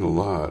learned a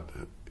lot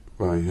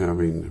by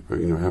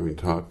having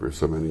taught for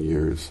so many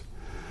years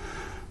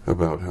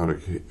about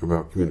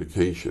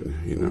communication,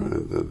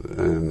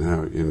 and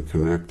how in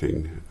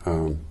connecting,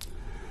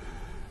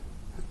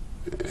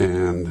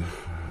 and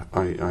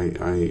I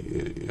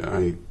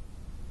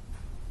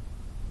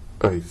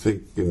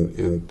think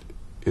in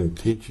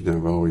teaching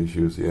I've always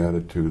used the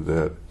attitude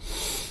that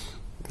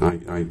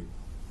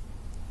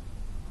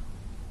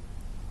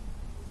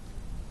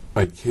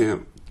I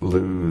can't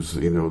lose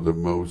the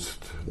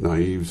most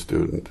naive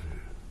student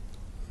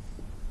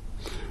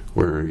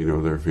where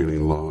they're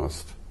feeling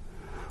lost,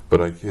 but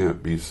I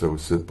can't be so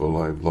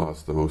simple I've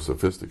lost the most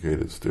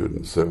sophisticated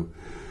student. So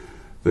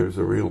there's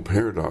a real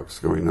paradox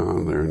going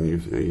on there, and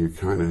you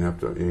kind of have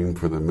to aim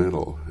for the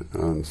middle,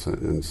 well,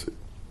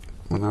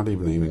 not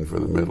even aiming for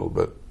the middle,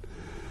 but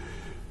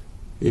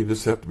you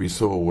just have to be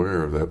so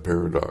aware of that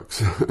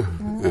paradox.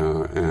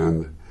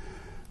 And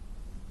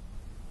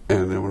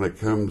then when it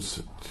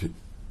comes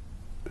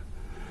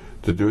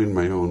to doing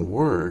my own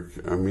work,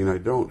 I mean, I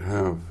don't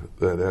have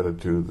that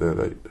attitude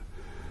that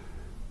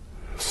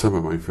some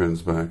of my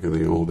friends back in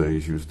the old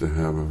days used to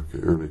have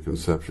early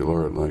conceptual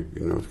art, like,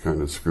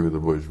 kind of screw the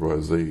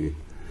bourgeoisie.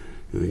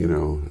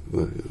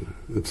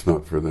 It's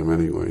not for them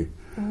anyway.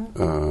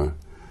 Mm-hmm.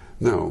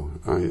 No,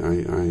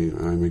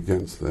 I'm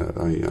against that.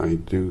 I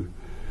do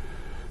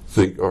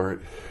think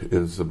art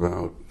is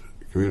about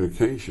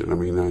communication. I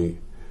mean,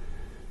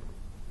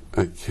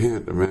 I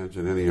can't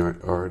imagine any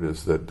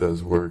artist that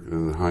does work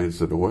and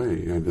hides it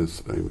away.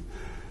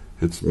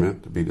 It's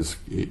meant to be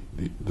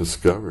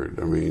discovered.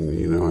 I mean,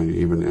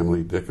 even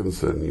Emily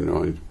Dickinson,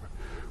 I'm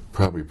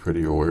probably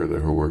pretty aware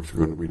that her works are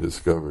going to be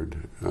discovered.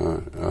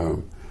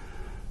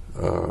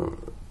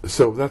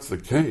 So if that's the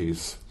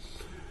case,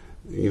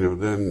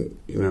 then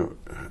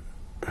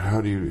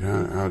how do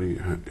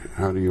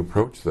you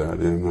approach that?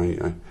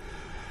 And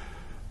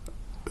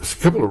there's a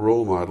couple of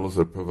role models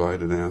that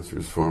provided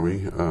answers for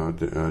me: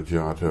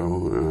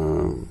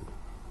 Giotto,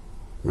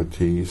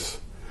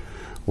 Matisse.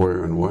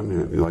 Where on one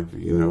hand, like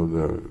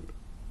the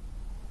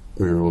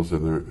murals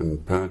in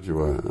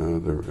Padua, at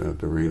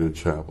the Arena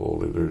Chapel,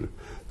 they're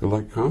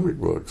like comic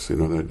books.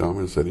 They're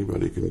almost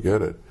anybody can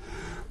get it.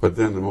 But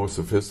then the most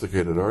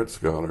sophisticated art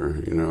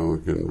scholar,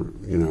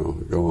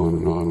 can go on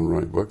and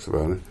write books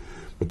about it.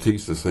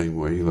 Matisse the same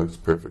way. He looks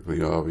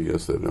perfectly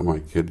obvious that my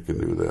kid can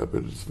do that,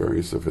 but it's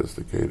very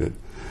sophisticated.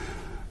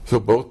 So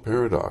both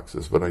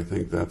paradoxes, but I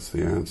think that's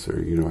the answer.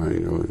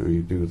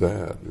 You do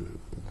that.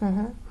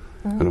 Mm-hmm.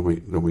 Mm-hmm. I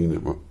don't mean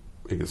to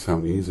make it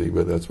sound easy,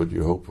 but that's what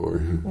you hope for.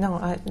 No,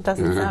 it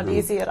doesn't sound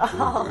easy at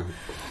all.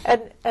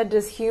 And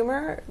does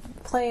humor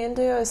play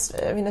into is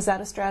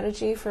that a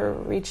strategy for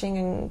reaching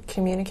and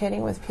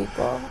communicating with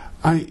people?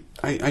 I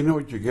know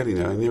what you're getting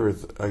at.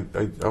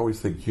 I always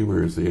think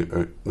humor is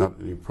not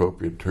the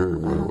appropriate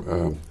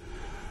term.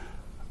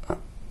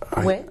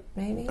 Wit,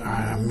 maybe?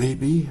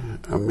 Maybe.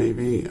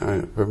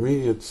 For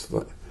me, it's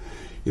like,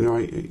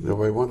 if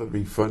I wanted to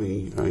be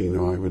funny, I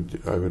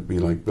would be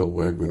like Bill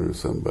Wegman or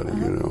somebody,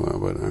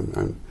 but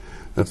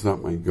that's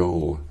not my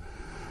goal.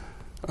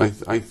 I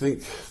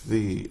think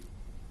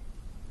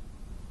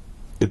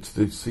it's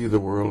to see the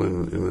world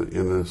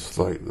in a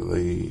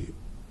slightly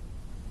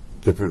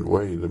different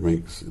way that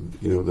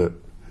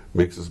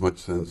makes as much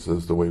sense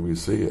as the way we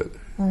see it.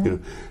 Mm-hmm.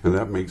 And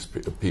that makes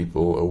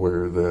people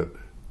aware that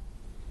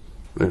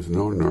there's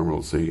no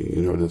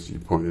normalcy. As you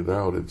pointed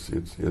out, it's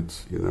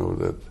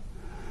that.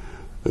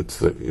 It's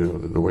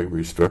the way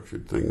we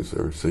structured things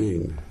are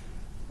seen.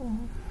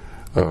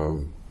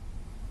 Mm-hmm.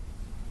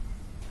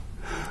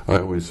 I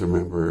always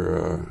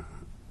remember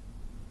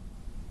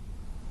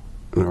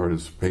an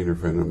artist, painter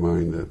friend of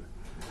mine that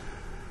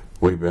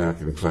way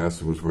back in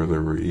classrooms where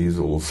there were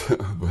easels,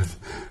 but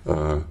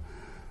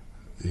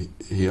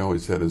he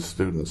always had his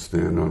students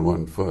stand on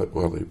one foot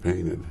while they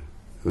painted.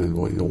 And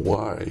then,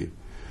 why?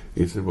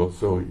 He said,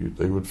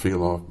 they would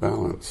feel off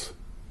balance.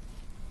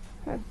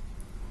 Okay.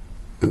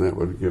 And that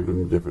would give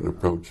them a different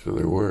approach to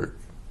their work.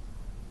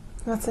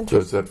 That's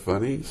interesting. So is that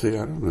funny? See,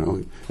 I don't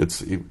know.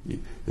 It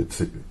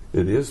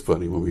is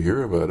funny when we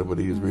hear about it, but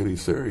he's really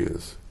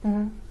serious.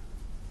 Mm-hmm.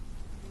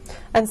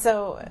 And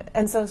so,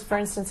 for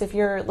instance, if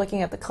you're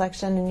looking at the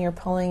collection and you're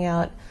pulling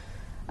out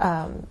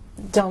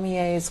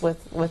Daumiers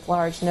with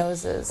large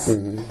noses,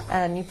 mm-hmm.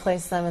 and you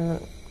place them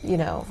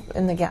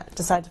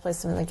decide to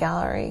place them in the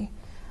gallery,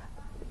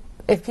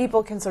 if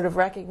people can sort of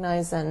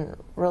recognize and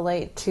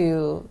relate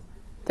to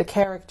the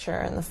caricature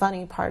and the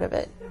funny part of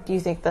it, do you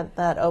think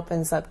that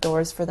opens up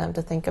doors for them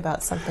to think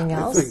about something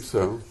else? I think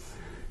so.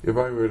 If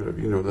I were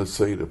to, let's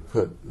say to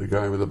put the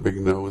guy with the big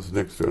nose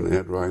next to an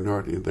Ed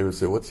Reinhardt, they would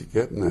say, "What's he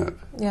getting at?"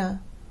 Yeah.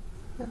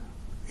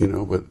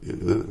 But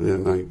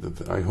then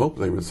I hope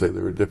they would say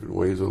there are different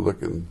ways of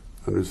looking,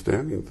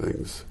 understanding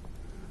things.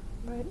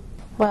 Right.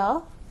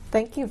 Well,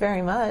 thank you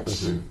very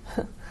much.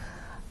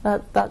 Okay.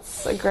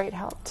 That's a great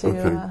help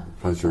to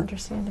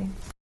understanding.